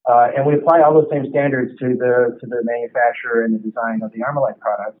 And we apply all those same standards to the manufacturer and the design of the Armalite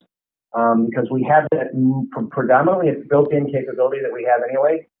products because we have that predominantly it's built-in capability that we have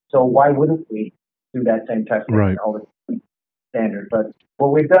anyway. So why wouldn't we do that same testing right. all the standard? But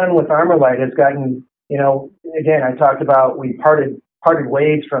what we've done with Armalite has gotten, again, I talked about we parted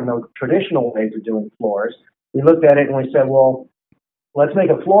ways from the traditional ways of doing floors. We looked at it and we said, well, let's make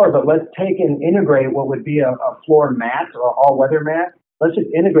a floor, but let's take and integrate what would be a floor mat or all-weather mat. Let's just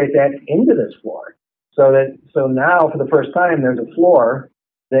integrate that into this floor. So now for the first time, there's a floor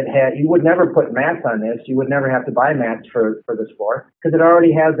that you would never put mats on this. You would never have to buy mats for this floor because it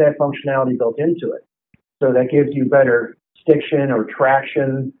already has that functionality built into it. So that gives you better stiction or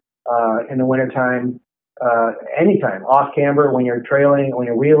traction in the wintertime, anytime, off camber, when you're trailing, when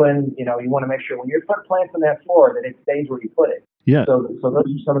you're wheeling, you want to make sure when you put plants on that floor that it stays where you put it. Yeah. So those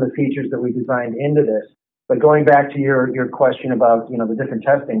are some of the features that we designed into this. But going back to your question about, the different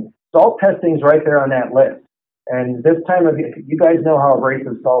testing, salt testing is right there on that list. And this time of year, you guys know how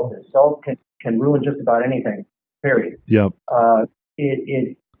abrasive salt is. Salt can ruin just about anything, period. Yep.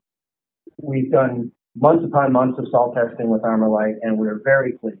 We've done months upon months of salt testing with Armalite, and we're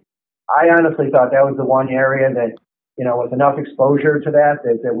very pleased. I honestly thought that was the one area that, with enough exposure to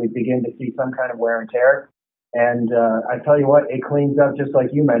that we begin to see some kind of wear and tear. And I tell you what, it cleans up just like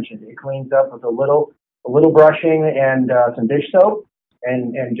you mentioned. It cleans up with a little brushing and some dish soap,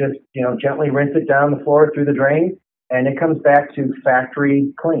 and just gently rinse it down the floor through the drain, and it comes back to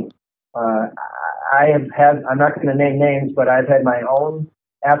factory clean. I'm not going to name names, but I've had my own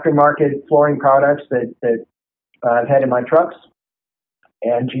aftermarket flooring products that I've had in my trucks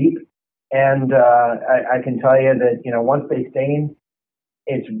and Jeep, and I can tell you that once they stain,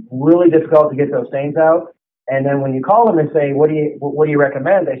 it's really difficult to get those stains out. And then when you call them and say, what do you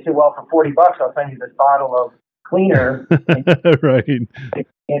recommend? They say, well, for $40, I'll send you this bottle of cleaner. Right.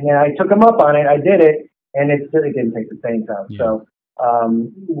 And then I took them up on it. I did it, and it didn't take the stains out. Yeah. So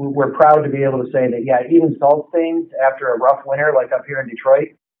we're proud to be able to say that, yeah, even salt stains after a rough winter, like up here in Detroit,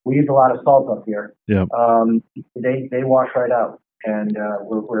 we use a lot of salt up here. Yeah. They wash right out, and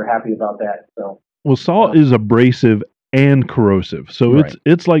we're happy about that. So. Well, salt is abrasive and corrosive. So right.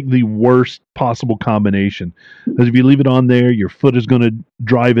 it's like the worst possible combination. Because if you leave it on there, your foot is going to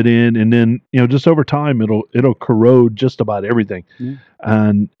drive it in, and then just over time it'll corrode just about everything. Yeah.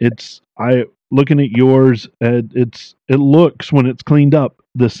 And looking at yours, it looks when it's cleaned up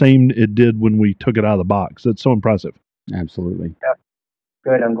the same it did when we took it out of the box. It's so impressive. Absolutely. Yeah.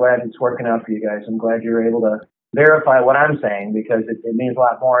 Good. I'm glad it's working out for you guys. I'm glad you're able to verify what I'm saying because it means a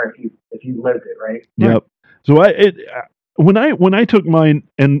lot more if you lived it, right? Yep. So when I took mine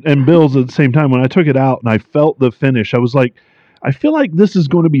and Bill's at the same time, when I took it out and I felt the finish, I was like, I feel like this is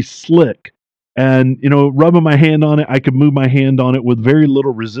going to be slick. And, rubbing my hand on it, I could move my hand on it with very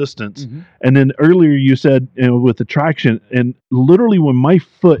little resistance. Mm-hmm. And then earlier you said, with the traction, and literally when my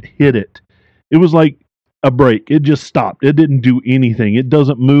foot hit it, it was like a brake. It just stopped. It didn't do anything. It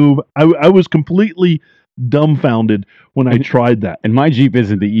doesn't move. I was completely dumbfounded when I tried that. And my Jeep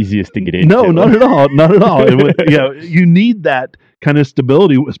isn't the easiest to get into. No, not at all. Not at all. You need that kind of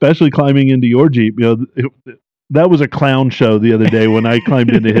stability, especially climbing into your Jeep. That was a clown show the other day when I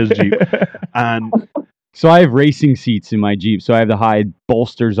climbed into his Jeep. And so I have racing seats in my Jeep. So I have the high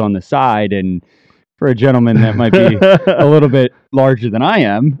bolsters on the side, and for a gentleman that might be a little bit larger than I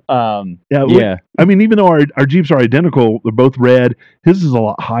am. Yeah. I mean, even though our Jeeps are identical, they're both red. His is a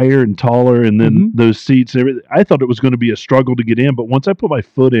lot higher and taller, and then those seats and everything. I thought it was going to be a struggle to get in, but once I put my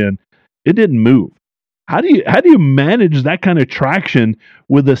foot in, it didn't move. How do you manage that kind of traction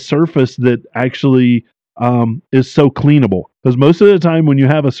with a surface that actually is so cleanable? Because most of the time when you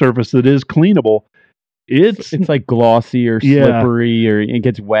have a surface that is cleanable, it's like glossy or slippery or it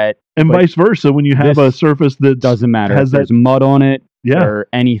gets wet. And vice versa, when you have a surface that doesn't matter if there's mud on it or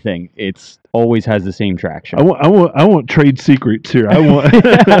anything, it's always has the same traction. I want trade secrets here. I want.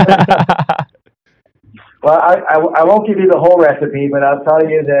 Well, I won't give you the whole recipe, but I'll tell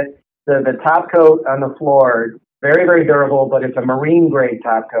you that the top coat on the floor, very, very durable, but it's a marine grade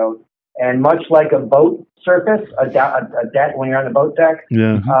top coat. And much like a boat surface, a deck, when you're on the boat deck,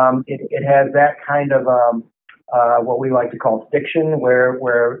 it has that kind of what we like to call stiction,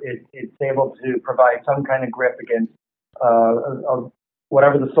 where it's able to provide some kind of grip against of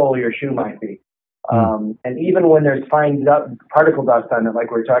whatever the sole of your shoe might be. And even when there's fine particle dust on it,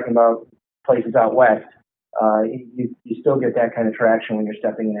 like we're talking about places out west, you still get that kind of traction when you're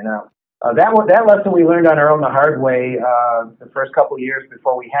stepping in and out. That lesson we learned on our own the hard way the first couple of years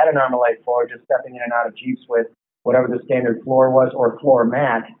before we had an Armalite floor, just stepping in and out of Jeeps with whatever the standard floor was or floor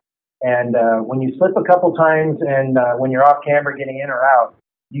mat. And when you slip a couple times and when you're off camber getting in or out,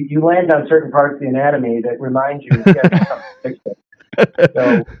 you land on certain parts of the anatomy that remind you to get something to fix it.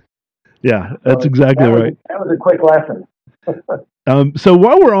 So, yeah, that's exactly right. That was a quick lesson. So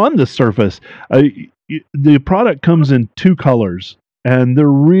while we're on the surface, the product comes in 2 colors. And they're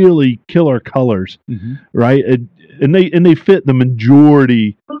really killer colors, right? And they fit the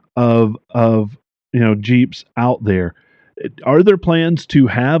majority of Jeeps out there. Are there plans to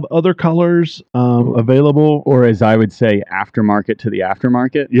have other colors available, or as I would say, aftermarket to the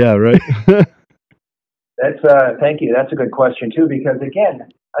aftermarket? Yeah, right. Thank you. That's a good question too, because again,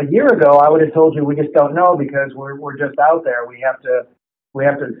 a year ago I would have told you we just don't know because we're just out there. We have to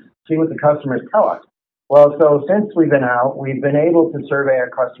see what the customers tell us. Well, so since we've been out, we've been able to survey our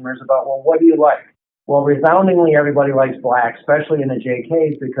customers about, well, what do you like? Well, resoundingly, everybody likes black, especially in the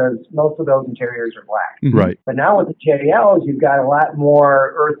JKs, because most of those interiors are black. Right. But now with the JLs, you've got a lot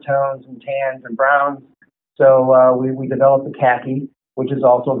more earth tones and tans and browns. So we developed the khaki, which is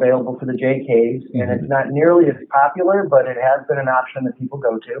also available for the JKs. And it's not nearly as popular, but it has been an option that people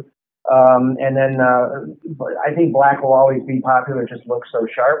go to. And then I think black will always be popular. It just looks so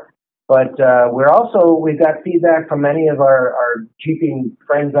sharp. But we've got feedback from many of our Jeeping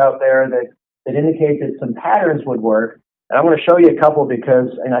friends out there that indicate that some patterns would work. And I'm going to show you a couple because,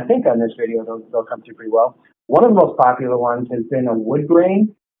 and I think on this video they'll come through pretty well. One of the most popular ones has been a wood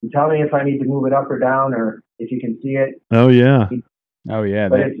grain. You tell me if I need to move it up or down or if you can see it. Oh, yeah.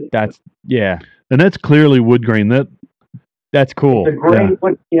 And that's clearly wood grain. That's cool. It's a gray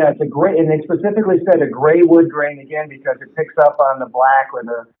wood, it's a gray, and they specifically said a gray wood grain again because it picks up on the black or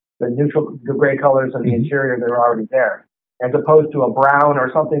the neutral gray colors of the interior that are already there, as opposed to a brown or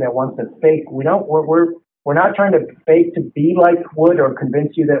something that wants to fake. We're not trying to fake to be like wood or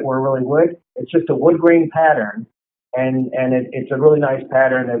convince you that we're really wood. It's just a wood grain pattern, and it's a really nice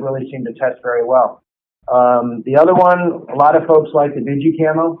pattern that really seemed to test very well. The other one, a lot of folks like the Digi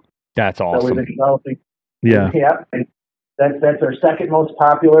Camo. That's awesome. So we've been developing. Yeah. And that's our second most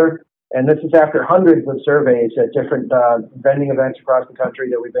popular. And this is after hundreds of surveys at different vending events across the country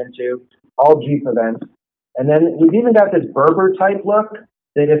that we've been to, all Jeep events. And then we've even got this Berber type look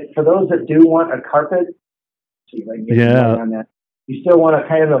that if for those that do want a carpet, see if I can get on that. You still want a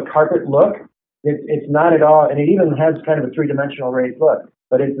kind of a carpet look. It's not at all, and it even has kind of a 3-dimensional raised look.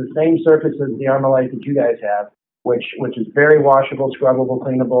 But it's the same surface as the Armalite that you guys have, which is very washable, scrubbable,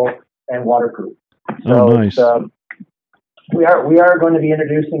 cleanable, and waterproof. So nice. We are going to be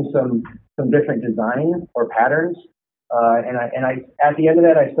introducing some different design or patterns, and I at the end of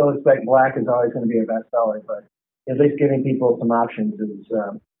that I still expect black is always going to be a bestseller, but at least giving people some options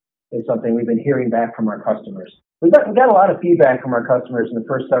is something we've been hearing back from our customers. We've got a lot of feedback from our customers in the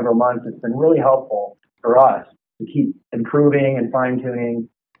first several months. It's been really helpful for us to keep improving and fine tuning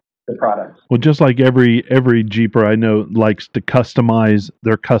the products. Well, just like every Jeeper I know likes to customize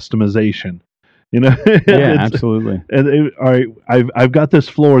their customization. Yeah, absolutely. And all right, I've got this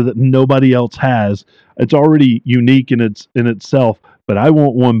floor that nobody else has. It's already unique in itself, but I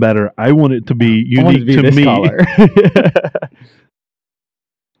want one better. I want it to be unique to me.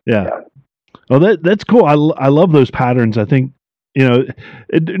 Yeah. Oh, that's cool. I love those patterns. I think I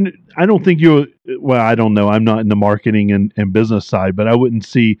don't think I don't know. I'm not in the marketing and business side, but I wouldn't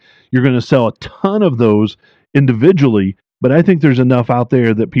see you're going to sell a ton of those individually. But I think there's enough out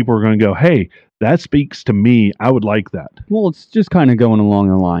there that people are going to go, hey, that speaks to me. I would like that. Well, it's just kind of going along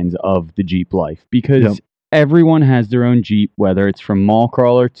the lines of the Jeep life because everyone has their own Jeep, whether it's from mall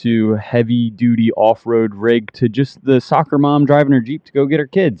crawler to heavy duty off-road rig to just the soccer mom driving her Jeep to go get her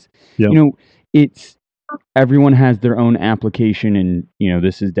kids. Yep. everyone has their own application, and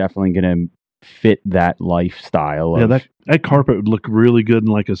this is definitely going to fit that lifestyle. Yeah, that carpet would look really good in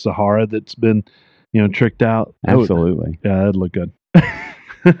like a Sahara that's been, tricked out. Absolutely. That'd look good.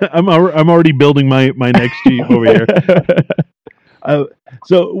 I'm already building my next Jeep over here.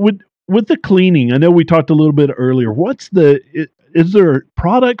 So with the cleaning, I know we talked a little bit earlier. Is there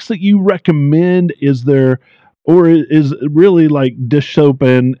products that you recommend? Is it really like dish soap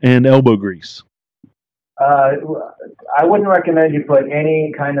and elbow grease? I wouldn't recommend you put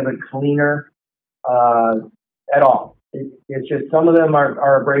any kind of a cleaner at all. It's just some of them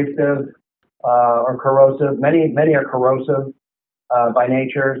are abrasive or corrosive. Many are corrosive by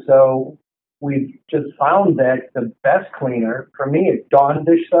nature. So we've just found that the best cleaner for me is Dawn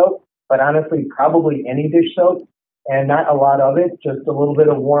dish soap, but honestly, probably any dish soap, and not a lot of it, just a little bit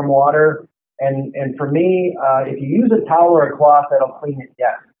of warm water. And for me, if you use a towel or a cloth, that'll clean it,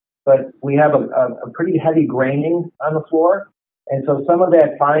 yes. But we have a pretty heavy graining on the floor, and so some of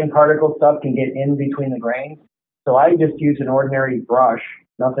that fine particle stuff can get in between the grains. So I just use an ordinary brush,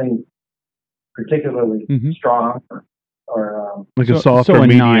 nothing particularly strong or like a soft or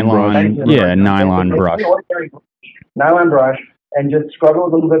medium brush. Yeah, nylon brush. Nylon brush, and just scrub it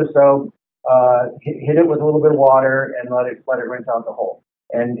with a little bit of soap, hit it with a little bit of water, and let it rinse out the whole.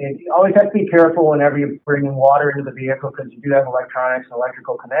 And you always have to be careful whenever you're bringing water into the vehicle because you do have electronics and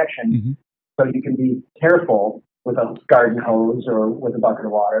electrical connections. So you can be careful with a garden hose or with a bucket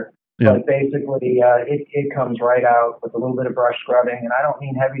of water. Yeah. But basically, it comes right out with a little bit of brush scrubbing. And I don't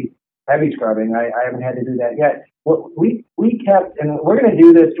mean heavy scrubbing. I haven't had to do that yet. What we kept, and we're going to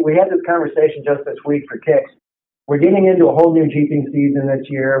do this. We had this conversation just this week for kicks. We're getting into a whole new Jeeping season this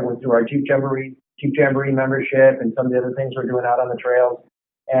year through our Jeep Jamboree membership and some of the other things we're doing out on the trails.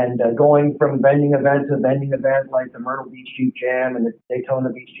 And going from vending event to vending event, like the Myrtle Beach Jeep Jam and the Daytona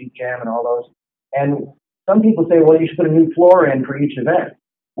Beach Jeep Jam and all those. And some people say, well, you should put a new floor in for each event.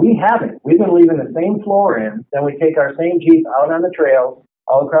 We haven't. We've been leaving the same floor in. Then we take our same Jeep out on the trails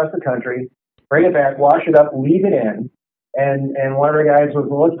all across the country, bring it back, wash it up, leave it in. And one of the guys was,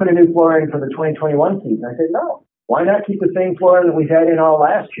 well, let's put a new floor in for the 2021 season. I said, no. Why not keep the same floor that we've had in all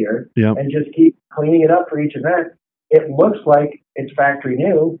last year and just keep cleaning it up for each event? It looks like it's factory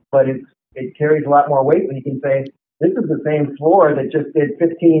new, but it carries a lot more weight when you can say, this is the same floor that just did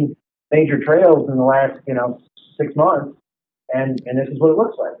 15 major trails in the last, 6 months, and this is what it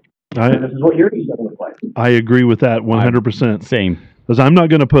looks like. This is what your Jeep's going to look like. I agree with that 100%. Same. Because I'm not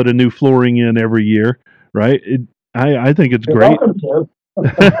going to put a new flooring in every year, right? I think it's great. Welcome to.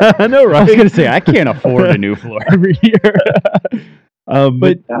 I know, right? I was going to say, I can't afford a new floor every year.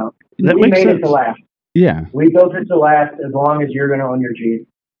 But that we makes made sense. it to last. Yeah. We built it to last as long as you're going to own your Jeep.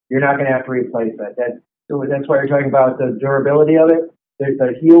 You're not going to have to replace it. That's why you're talking about the durability of it. There's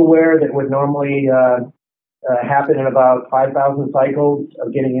the heel wear that would normally happen in about 5,000 cycles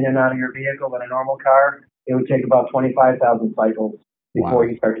of getting in and out of your vehicle in a normal car. It would take about 25,000 cycles before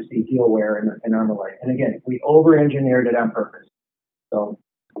you start to see heel wear in Armalite. And again, we over-engineered it on purpose. So.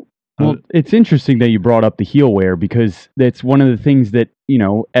 Well, it's interesting that you brought up the heel wear because that's one of the things that,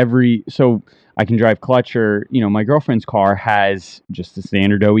 so I can drive clutch or, my girlfriend's car has just the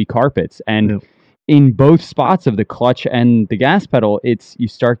standard OE carpets. And in both spots of the clutch and the gas pedal, you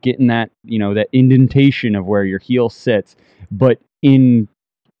start getting that, that indentation of where your heel sits. But in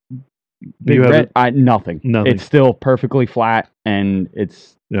nothing. It's still perfectly flat. And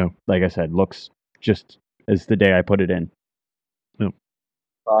it's, like I said, looks just as the day I put it in.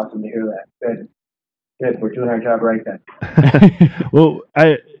 Awesome to hear that. Good. We're doing our job right then. Well,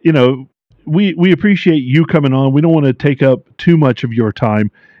 we appreciate you coming on. We don't want to take up too much of your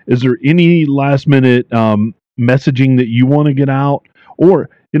time. Is there any last minute messaging that you want to get out? Or,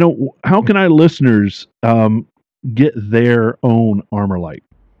 how can our listeners get their own Armalite?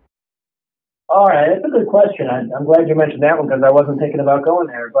 All right. That's a good question. I'm glad you mentioned that one because I wasn't thinking about going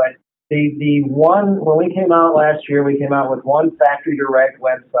there. But the one, when we came out last year, we came out with one factory direct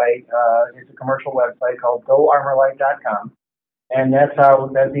website. It's a commercial website called GoArmalite.com. And that's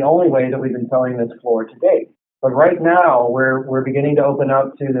the only way that we've been selling this floor to date. But right now, we're beginning to open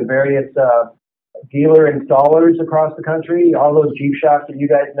up to the various dealer installers across the country, all those Jeep shops that you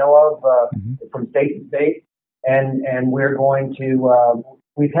guys know of from state to state. And we're going to,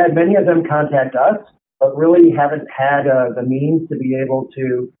 we've had many of them contact us, but really haven't had the means to be able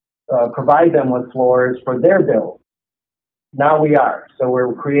to provide them with floors for their build. Now we are. So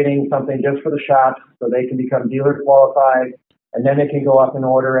we're creating something just for the shops so they can become dealer qualified, and then it can go up in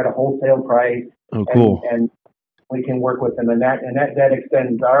order at a wholesale price. Oh, cool. And we can work with them, and that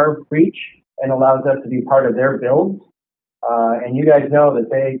extends our reach and allows us to be part of their builds. And you guys know that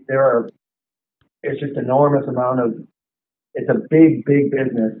there are it's just enormous amount of. It's a big, big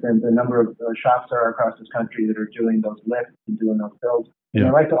business, and the number of shops there are across this country that are doing those lifts and doing those builds. And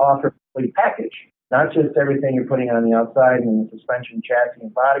they like to offer a complete package, not just everything you're putting on the outside and the suspension, chassis,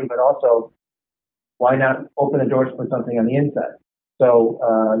 and body, but also why not open the doors to put something on the inside? So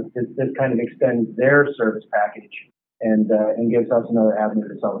this kind of extends their service package and gives us another avenue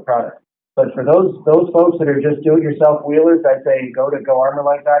to sell the product. But for those folks that are just do-it-yourself wheelers, I'd say go to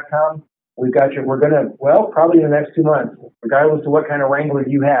GoArmorLite.com. We've got you. We're going to, probably in the next 2 months, regardless of what kind of Wrangler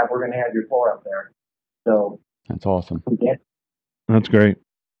you have, we're going to have your floor up there. So that's awesome. Yeah. That's great.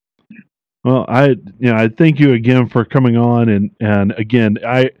 Well, I thank you again for coming on, and again,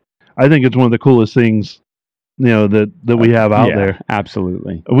 I think it's one of the coolest things, that we have out there.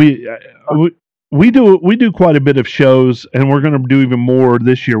 Absolutely. We do quite a bit of shows, and we're going to do even more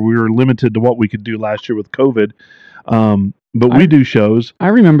this year. We were limited to what we could do last year with COVID, but we do shows. I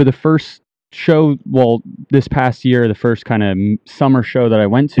remember the first show, this past year, the first kind of summer show that I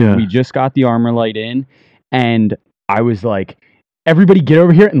went to, we just got the Armorlite in, and I was like, everybody get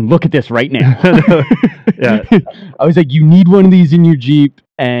over here and look at this right now. I was like, you need one of these in your Jeep,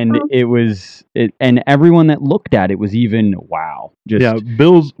 and and everyone that looked at it was even, wow.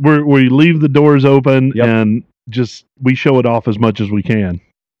 Bill's, we leave the doors open, and we show it off as much as we can.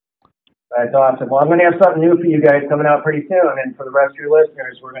 That's awesome. Well, I'm going to have something new for you guys coming out pretty soon, and for the rest of your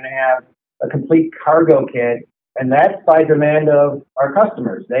listeners, we're going to have a complete cargo kit, and that's by demand of our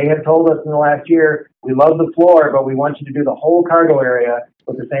customers. They have told us in the last year, we love the floor, but we want you to do the whole cargo area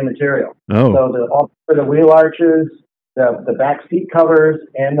with the same material. Oh. So for the wheel arches, the back seat covers,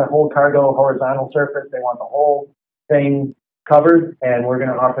 and the whole cargo horizontal surface, they want the whole thing covered, and we're going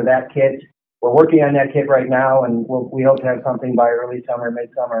to offer that kit. We're working on that kit right now, and we hope to have something by early summer,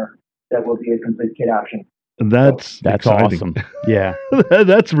 midsummer, that will be a complete kit option. That's awesome. Yeah.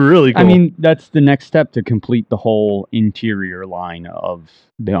 That's really cool. I mean, that's the next step to complete the whole interior line of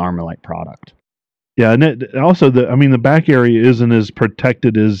the Armorlite product. Yeah, and also the back area isn't as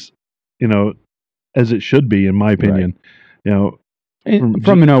protected as it should be, in my opinion. Right.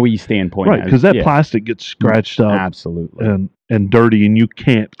 From an OE standpoint, right? Because that plastic gets scratched up, absolutely, and dirty, and you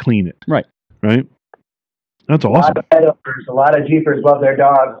can't clean it. Right. That's awesome. A lot of Jeepers love their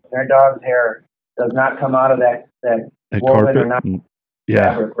dogs. Their dog's hair does not come out of that carpet. Or not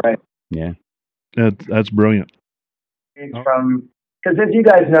fabric, right? Yeah. That's brilliant. It's because as you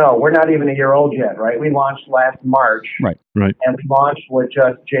guys know, we're not even a year old yet, right? We launched last March. Right. And we launched with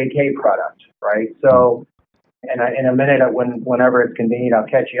just JK product, right? So, in a minute, whenever it's convenient, I'll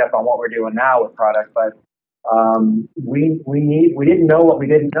catch you up on what we're doing now with product. But we didn't know what we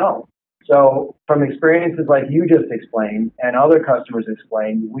didn't know. So from experiences like you just explained and other customers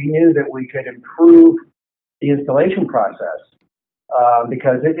explained, we knew that we could improve the installation process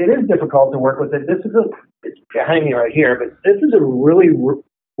because it is difficult to work with it. It's behind me right here, but this is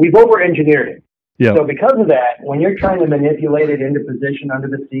we've over-engineered it. Yeah. So because of that, when you're trying to manipulate it into position under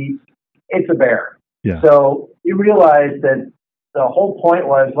the seat, it's a bear. Yeah. So you realize that the whole point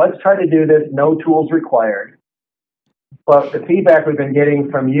was, let's try to do this, no tools required. But the feedback we've been getting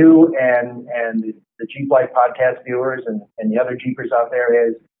from you and the Jeep Life podcast viewers and the other Jeepers out there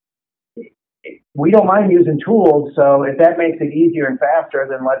is we don't mind using tools. So if that makes it easier and faster,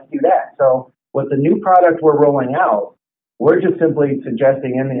 then let's do that. So with the new product we're rolling out, we're just simply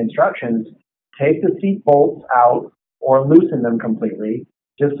suggesting in the instructions, take the seat bolts out or loosen them completely,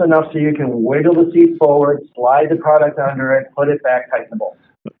 just enough so you can wiggle the seat forward, slide the product under it, put it back, tighten the bolts.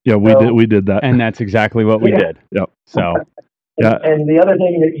 Yeah, we did that. And that's exactly what we did. Yep. So, And the other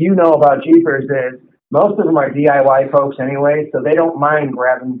thing that you know about Jeepers is most of them are DIY folks anyway, so they don't mind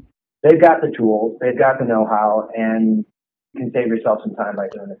grabbing. They've got the tools, they've got the know-how, and you can save yourself some time by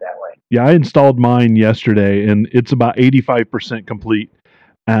doing it that way. Yeah, I installed mine yesterday, and it's about 85% complete.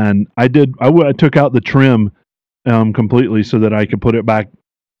 And I took out the trim completely so that I could put it back.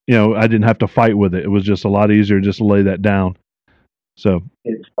 I didn't have to fight with it. It was just a lot easier just to lay that down. So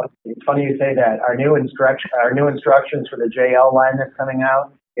it's funny you say that. Our new instructions for the JL line that's coming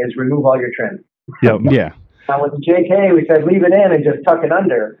out is remove all your trim. Yep. Yeah. Now with the JK, we said leave it in and just tuck it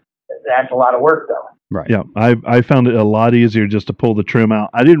under. That's a lot of work, though. Right. Yeah, I found it a lot easier just to pull the trim out.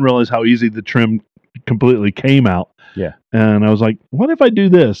 I didn't realize how easy the trim completely came out. Yeah. And I was like, what if I do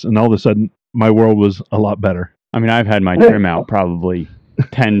this? And all of a sudden, my world was a lot better. I mean, I've had my trim out probably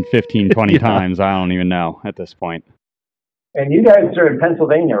 10, 15, 20 times. I don't even know at this point. And you guys are in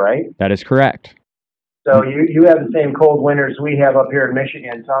Pennsylvania, right? That is correct. So you have the same cold winters we have up here in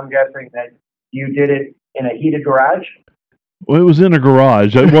Michigan. So I'm guessing that you did it in a heated garage? Well, it was in a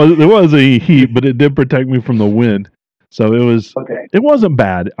garage. There was a heat, but it did protect me from the wind. So it wasn't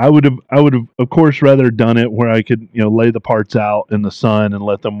bad. I would have of course rather done it where I could, lay the parts out in the sun and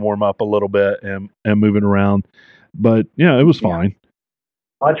let them warm up a little bit and move it around. But it was fine.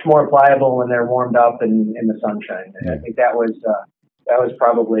 Much more pliable when they're warmed up in the sunshine. And I think that was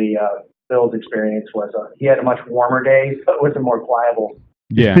probably Bill's experience he had a much warmer day, so it was a more pliable.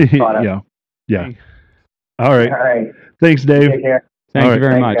 Yeah. Yeah. All right. Thanks, Dave. Take care. Thank you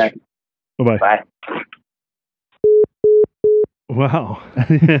very much. Bye-bye. Bye. Wow.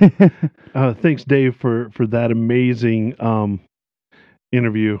 Thanks, Dave, for that amazing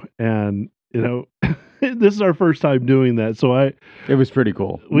interview. And, this is our first time doing that. So it was pretty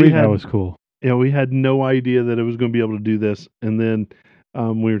cool. That was cool. We had no idea that it was going to be able to do this. And then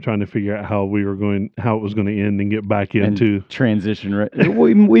we were trying to figure out how it was going to end and get back into transition.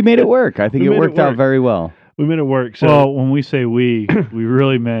 We made it work. I think it worked out very well. We made it work. So, well, when we say we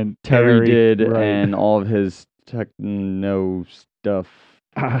really meant Terry did, right. And all of his techno stuff.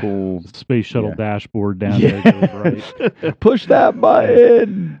 Cool space shuttle dashboard down there. Right. Push that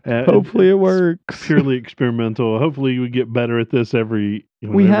button. Hopefully it works. Purely experimental. Hopefully we get better at this every.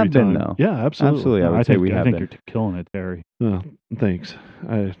 We every have been though. Yeah, absolutely. I think you're killing it, Terry. Oh, thanks.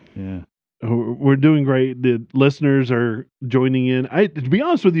 We're doing great. The listeners are joining in. To be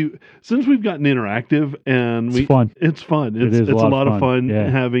honest with you, since we've gotten interactive and it's fun. It's fun. It's a lot of fun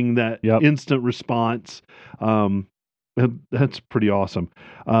having that instant response. That's pretty awesome.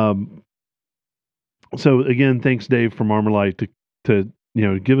 So again, thanks, Dave from Armorlight to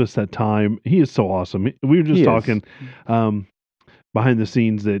give us that time. He is so awesome. We were just talking behind the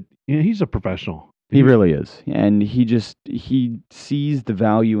scenes that he's a professional. He really is. And he sees the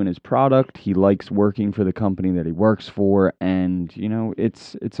value in his product. He likes working for the company that he works for. And,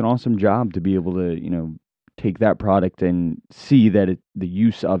 it's an awesome job to be able to, take that product and see that the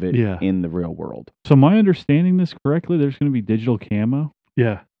use of it in the real world. So am I understanding this correctly? There's going to be digital camo?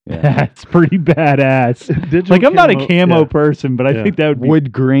 Yeah. That's pretty badass. I'm not a camo person, but I think that would be...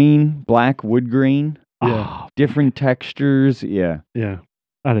 Wood grain, black wood grain. Yeah. Different textures. Yeah. Yeah.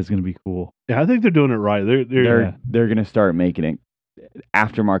 That is going to be cool. Yeah, I think they're doing it right. They're going to start making it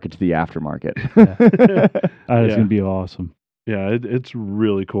aftermarket to the aftermarket. That is going to be awesome. Yeah, it's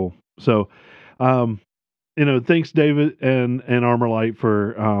really cool. So, thanks, David and Armorlight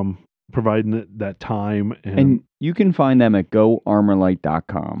for providing that time. And you can find them at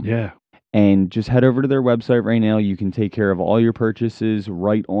goarmorlight.com. Yeah. And just head over to their website right now. You can take care of all your purchases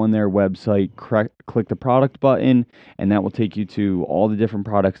right on their website. Click the product button, and that will take you to all the different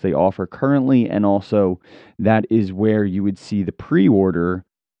products they offer currently. And also, that is where you would see the pre-order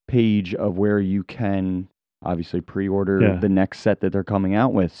page of where you can obviously pre-order the next set that they're coming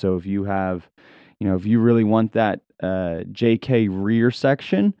out with. So if you have, if you really want that JK rear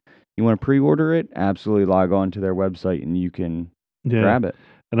section, you want to pre-order it, absolutely log on to their website and you can grab it.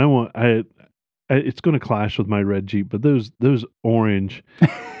 And it's going to clash with my red Jeep, but those orange.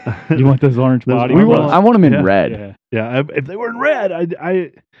 You want those orange body? I want them in red. Yeah. If they were in red,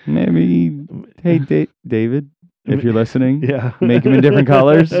 I maybe. Hey, David, if you're listening, make them in different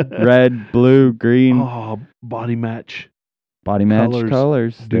colors: red, blue, green. Oh, body match. Body match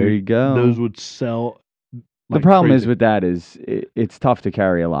colors. Dude, there you go. Those would sell. The problem is with that is it's tough to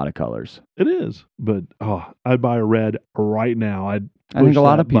carry a lot of colors. It is, but I'd buy a red right now. I think a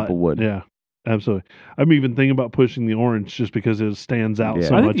lot of people would. Yeah, absolutely. I'm even thinking about pushing the orange just because it stands out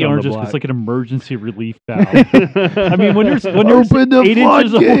so much. I think the orange is like an emergency relief valve. I mean, when there's open the 8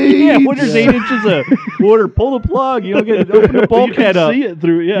 inches of when there's 8 inches of water, pull the plug. You don't get open the bulkhead up. See it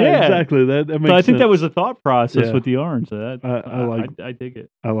through. Yeah, exactly. That makes so I think sense. that was a thought process with the orange. So I dig it.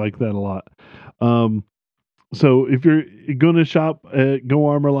 I like that a lot. So if you're going to shop at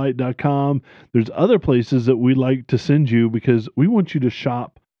goarmorlight.com, there's other places that we like to send you because we want you to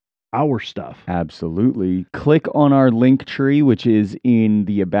shop our stuff. Absolutely. Click on our link tree, which is in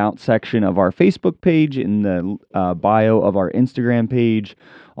the About section of our Facebook page, in the bio of our Instagram page.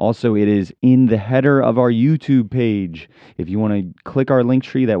 Also, it is in the header of our YouTube page. If you want to click our link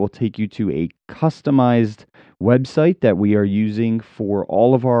tree, that will take you to a customized website that we are using for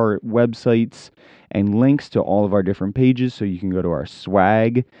all of our websites and links to all of our different pages. So you can go to our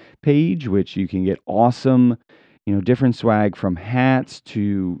swag page, which you can get awesome, different swag from hats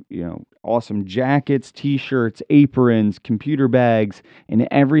to, awesome jackets, t-shirts, aprons, computer bags, and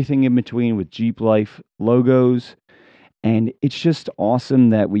everything in between with Jeep Life logos. And it's just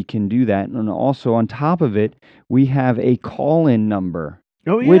awesome that we can do that. And also on top of it, we have a call-in number.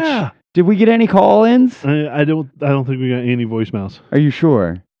 Oh, yeah. Did we get any call-ins? I don't think we got any voicemails. Are you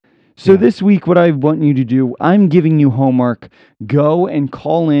sure? So this week, what I want you to do, I'm giving you homework. Go and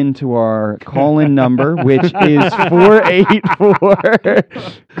call in to our call-in number, which is 484.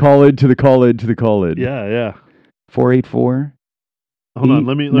 Call in to the call-in. Yeah. 484. Hold on,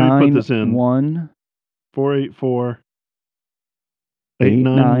 let me put this in. 484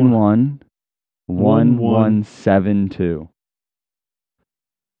 891 1172.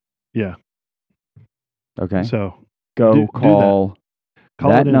 Yeah. Okay. So go call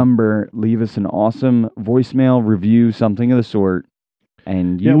that number, leave us an awesome voicemail, review, something of the sort,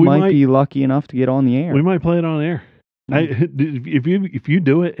 and you might be lucky enough to get on the air. We might play it on air. If you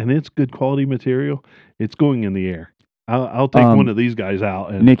do it and it's good quality material, it's going in the air. I'll take one of these guys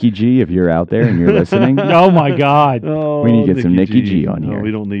out. And Nikki G, if you're out there and you're listening. Oh my God. We need to get some Nikki G on here. No, we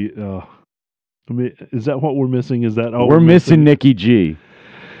don't need. Is that what we're missing? Is that all we're missing? Nikki G.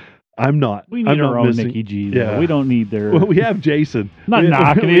 I'm not. We need our own Nikki G. Yeah. We don't need their. Well, we have Jason. Not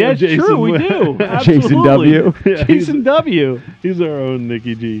knocking it. That's Jason. True. We do. Jason W. Yeah, Jason W. He's our own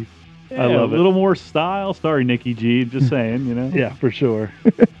Nikki G. Yeah, I love it. A little more style. Sorry, Nikki G. Just saying, Yeah, for sure.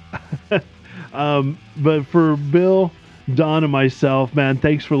 But for Bill, Don, and myself, man,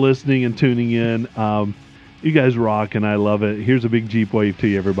 thanks for listening and tuning in. You guys rock, and I love it. Here's a big Jeep wave to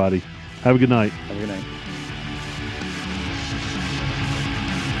you, everybody. Have a good night. Have a good night.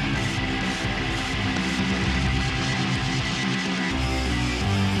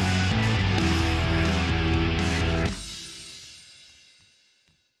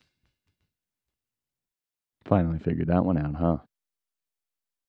 Finally figured that one out, huh?